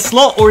take away a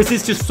slot, or is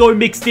this just so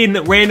mixed in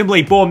that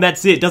randomly, boom,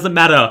 that's it, doesn't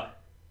matter.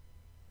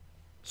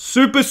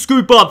 Super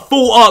Scoop Up,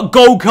 full art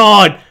gold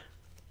card!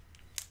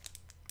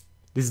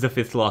 This is the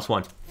 5th to last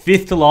one.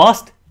 5th to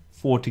last,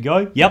 4 to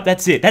go. Yep,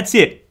 that's it. That's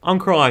it. I'm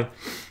crying.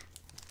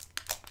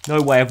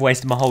 No way I've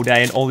wasted my whole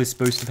day and all this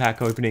booster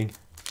pack opening.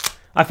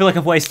 I feel like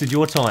I've wasted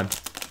your time.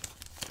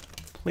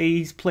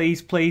 Please,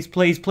 please, please,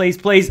 please, please,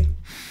 please.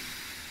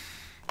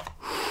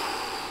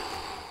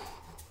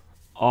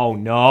 Oh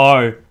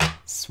no.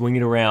 Swing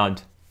it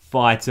around.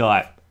 Fire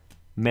type.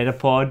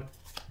 Metapod.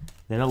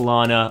 Then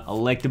Alana,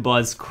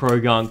 Electabuzz,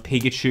 Krogunk,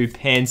 Pikachu,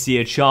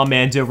 Pansear,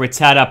 Charmander,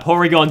 Rattata,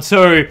 Porygon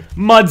 2,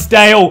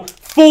 Mudsdale,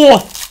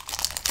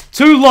 4th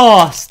to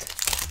last.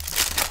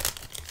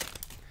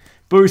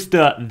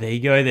 Booster, there you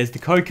go, there's the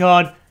code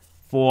card.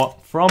 4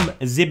 from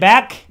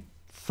Zibak,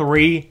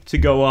 3 to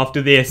go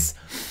after this.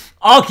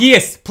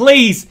 Arceus,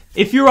 please,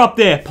 if you're up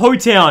there,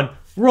 Potown,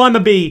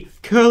 Rimaby,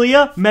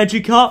 Curlier,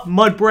 Magikarp,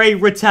 Mudbray,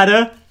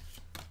 Rattata,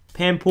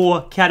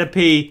 Pampor,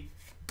 Caterpie,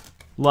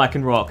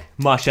 Lycanroc,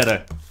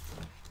 Marshadow.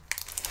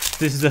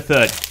 This is the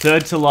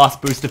 3rd to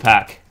last booster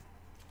pack.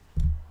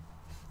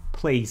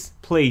 Please,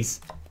 please.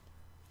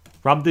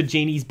 Rub the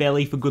genie's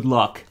belly for good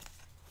luck.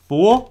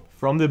 4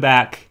 from the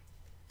back.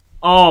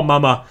 Oh,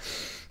 mama.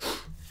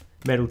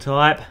 Metal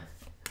type.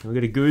 We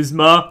got a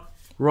Guzma,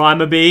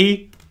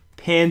 Rimaby,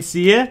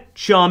 Pansear,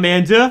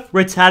 Charmander,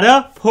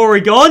 Rattata,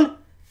 Porygon.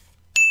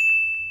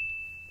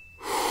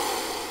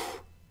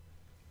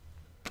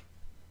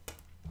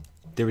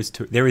 There is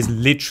two. There is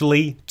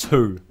literally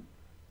two.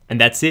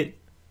 And that's it.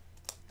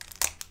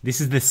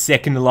 This is the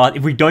second to last.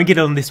 If we don't get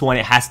it on this one,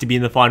 it has to be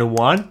in the final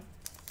one.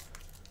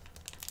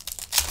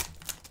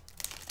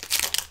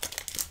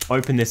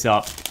 Open this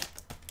up.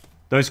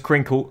 Those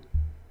crinkle.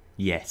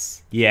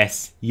 Yes.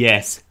 Yes.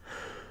 Yes.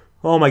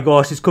 Oh my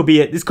gosh, this could be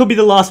it. This could be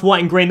the last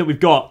white and green that we've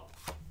got.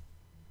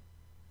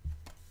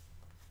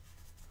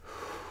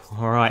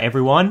 Alright,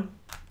 everyone.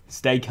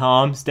 Stay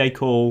calm, stay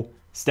cool,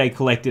 stay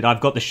collected. I've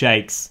got the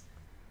shakes.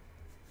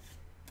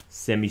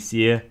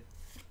 Semi-Sear.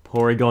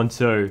 Porygon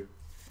 2.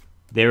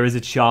 There is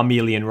a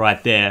Charmeleon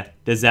right there.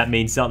 Does that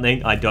mean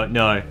something? I don't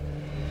know.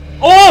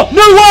 Oh,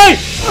 no way!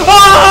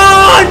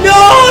 Oh,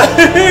 no!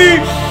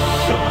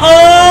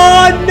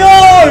 Oh,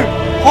 no!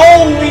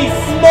 Holy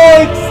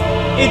smokes!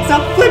 It's a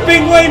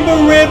flipping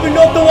rainbow rare, but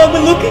not the one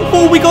we're looking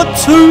for. We got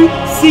two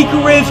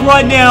secret rares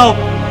right now.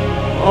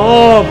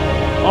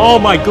 Oh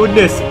my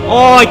goodness.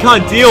 Oh, I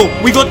can't deal.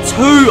 We got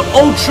two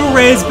ultra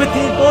rares, but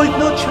they're both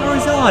not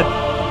Charizard.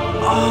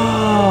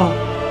 Oh.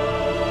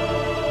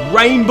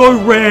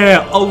 Rainbow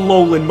rare. A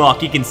Alolan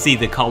Mark. You can see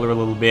the color a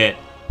little bit.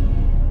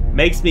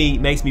 Makes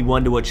me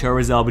wonder what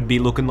Charizard would be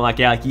looking like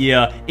out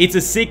here. It's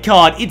a sick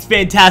card. It's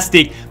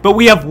fantastic. But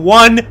we have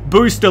one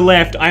booster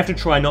left. I have to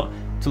try not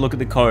to look at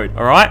the code,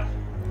 alright?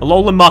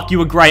 Alolan Mark, you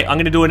were great. I'm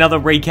going to do another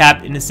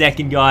recap in a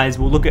second, guys.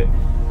 We'll look at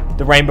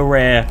the Rainbow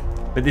Rare.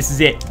 But this is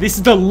it. This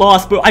is the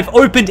last booster. I've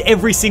opened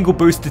every single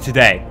booster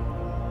today.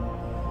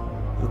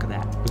 Look at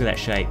that. Look at that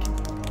shake.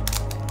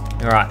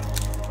 Alright.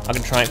 I'm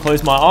going to try and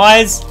close my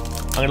eyes.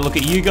 I'm going to look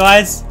at you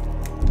guys.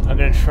 I'm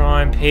going to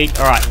try and peek.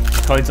 Alright.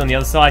 Code's on the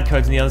other side.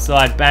 Code's on the other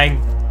side. Bang.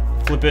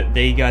 Flip it.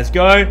 There you guys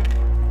go.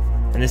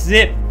 And this is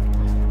it.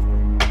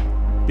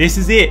 This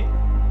is it.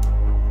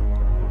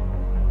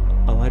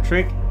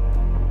 Electric.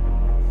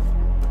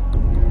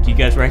 Do you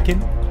guys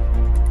reckon?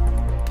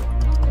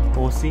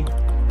 Horsey,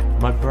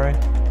 Mudbray,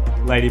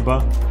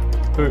 Ladybug,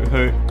 Hoot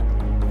Hoot,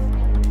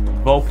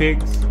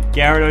 Vulpix,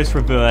 Gyarados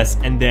reverse,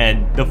 and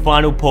then the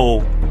final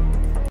pull.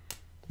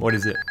 What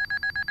is it?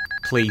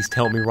 Please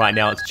tell me right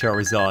now it's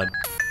Charizard.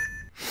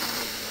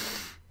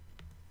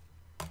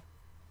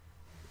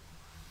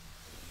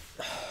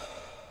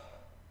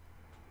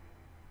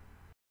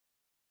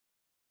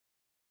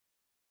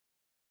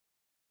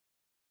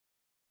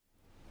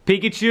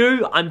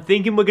 Pikachu, I'm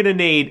thinking we're gonna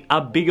need a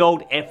big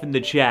old F in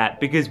the chat,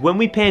 because when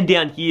we pan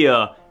down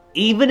here,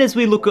 even as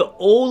we look at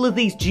all of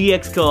these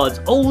GX cards,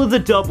 all of the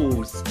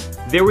doubles,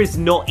 there is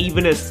not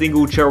even a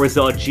single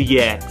Charizard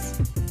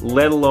GX,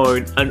 let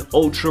alone an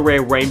ultra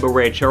rare rainbow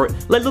rare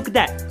Charizard. Like, look at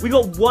that, we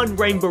got one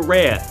rainbow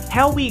rare.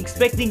 How are we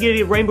expecting to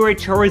get a rainbow rare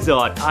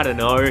Charizard? I don't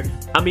know.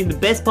 I mean, the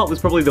best part was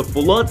probably the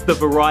full arts, the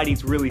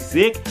variety's really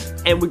sick,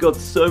 and we got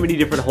so many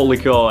different holy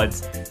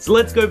cards. So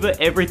let's go over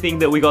everything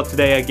that we got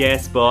today, I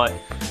guess, but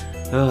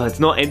it's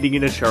not ending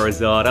in a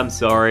Charizard, I'm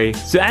sorry.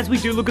 So as we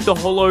do look at the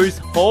holos,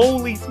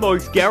 holy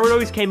smokes,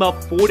 Gyarados came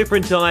up 4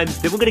 different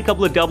times. Then we'll get a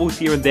couple of doubles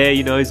here and there,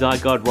 you know,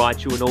 Zygarde,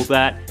 Raichu and all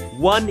that.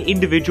 One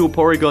individual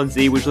Porygon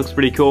Z, which looks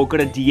pretty cool. Got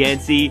a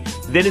Diancie.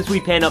 Then as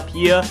we pan up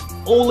here,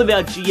 all of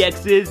our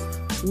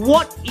GXs.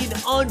 What in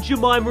Aunt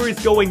Jemima is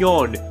going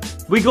on?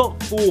 We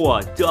got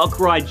 4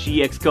 Darkrai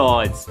GX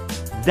cards.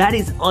 That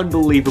is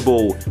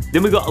unbelievable.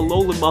 Then we got a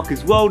Alolan Muck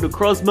as well,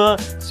 Necrozma,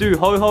 2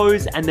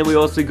 Ho-Hos, and then we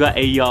also got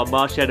a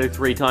Marshadow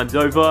 3 times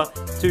over,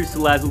 2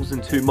 Salazzles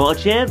and 2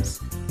 Marchamps.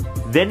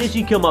 Then as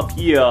you come up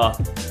here,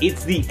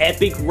 it's the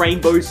epic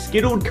rainbow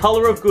skittled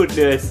color of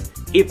goodness.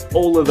 It's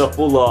all of the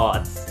full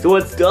arts. So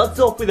it starts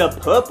off with a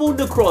purple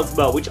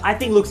Necrozma, which I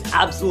think looks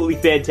absolutely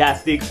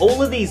fantastic.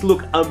 All of these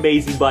look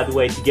amazing, by the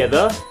way,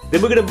 together.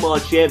 Then we're going to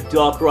Marchamp,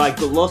 Darkrai,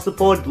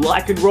 Golisopod,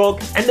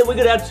 Lycanroc, and then we're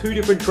going to have 2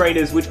 different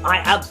trainers, which I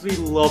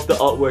absolutely love the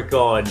artwork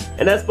on.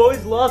 And I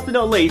suppose, last but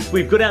not least,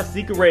 we've got our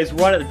secret rares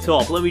right at the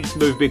top. Let me just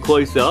move a bit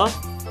closer.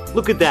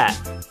 Look at that.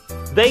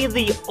 They are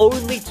the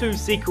only 2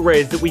 secret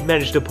rares that we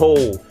managed to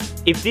pull.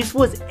 If this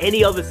was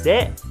any other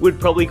set, we'd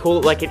probably call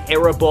it like an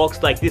error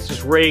box, like this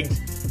was rigged.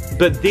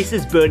 But this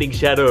is Burning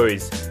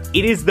Shadows.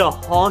 It is the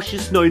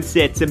harshest known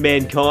set to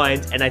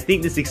mankind, and I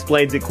think this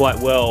explains it quite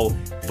well.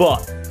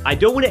 But I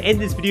don't want to end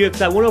this video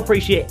because I want to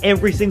appreciate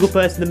every single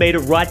person that made it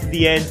right to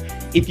the end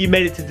if you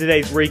made it to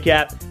today's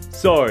recap.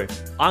 So,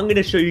 I'm going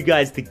to show you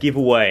guys the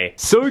giveaway.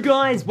 So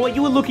guys, what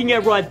you are looking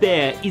at right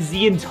there is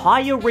the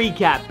entire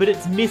recap, but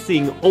it's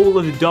missing all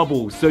of the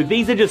doubles. So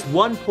these are just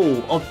one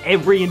pull of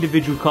every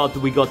individual card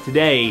that we got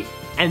today.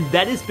 And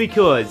that is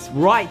because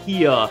right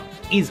here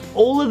is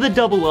all of the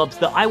double ups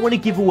that I want to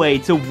give away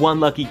to one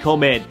lucky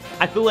comment.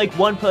 I feel like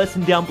one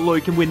person down below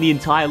can win the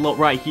entire lot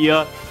right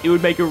here. It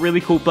would make a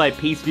really cool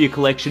piece for your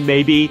collection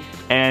maybe.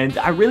 And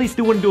I really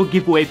still want to do a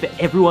giveaway for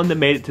everyone that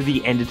made it to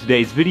the end of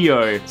today's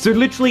video. So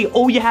literally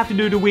all you have to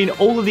do to win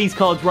all of these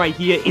cards right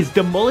here is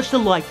demolish the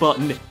like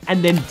button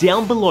and then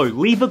down below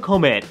leave a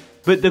comment.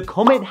 But the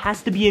comment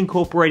has to be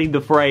incorporating the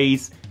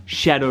phrase,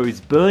 Shadows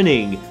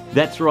Burning.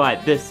 That's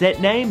right, the set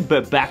name,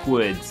 but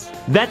backwards.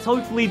 That's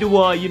hopefully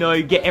to, you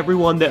know, get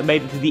everyone that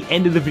made it to the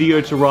end of the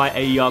video to write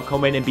a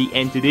comment and be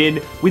entered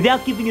in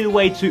without giving it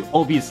away too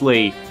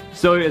obviously.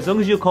 So as long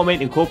as your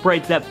comment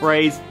incorporates that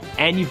phrase,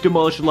 and you've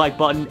demolished the like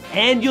button,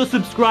 and you're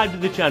subscribed to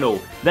the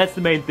channel, that's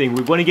the main thing.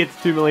 We want to get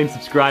to 2 million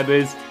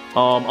subscribers.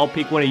 I'll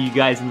pick one of you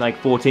guys in like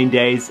 14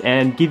 days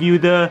and give you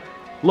the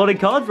lot of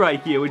cards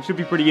right here, which should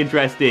be pretty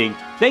interesting.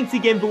 Thanks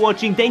again for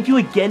watching. Thank you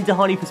again to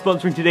Honey for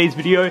sponsoring today's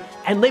video,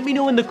 and let me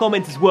know in the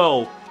comments as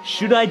well,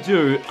 should I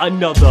do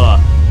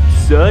another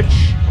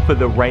search for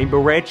the Rainbow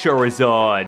Rare Charizard?